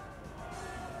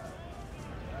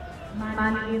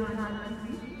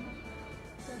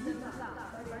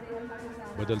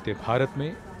 बदलते भारत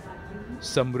में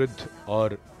समृद्ध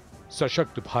और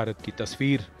सशक्त भारत की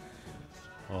तस्वीर,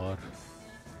 और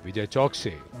विजय चौक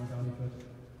से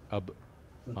अब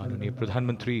माननीय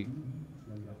प्रधानमंत्री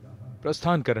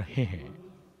प्रस्थान कर रहे हैं।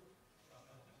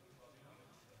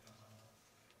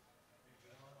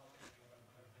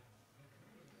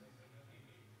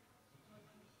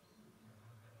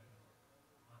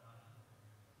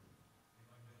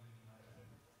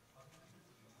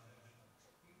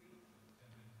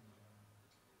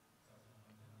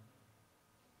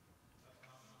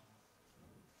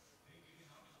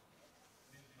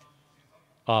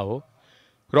 आओ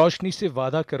रोशनी से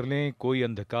वादा कर लें, कोई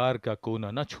अंधकार का कोना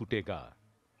न छूटेगा।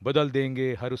 बदल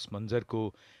देंगे हर उस मंजर को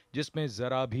जिसमें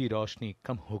जरा भी रोशनी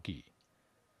कम होगी।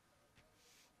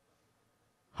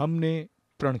 हमने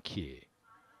प्रण किए,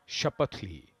 शपथ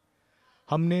ली,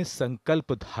 हमने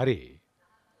संकल्प धारे,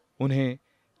 उन्हें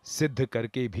सिद्ध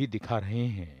करके भी दिखा रहे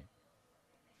हैं।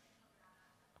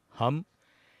 हम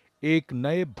एक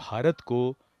नए भारत को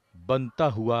बनता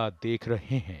हुआ देख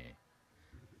रहे हैं।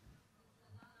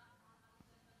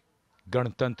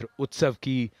 गणतंत्र उत्सव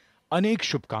की अनेक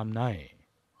शुभकामनाएं।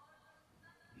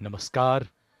 नमस्कार,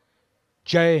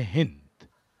 जय हिंद।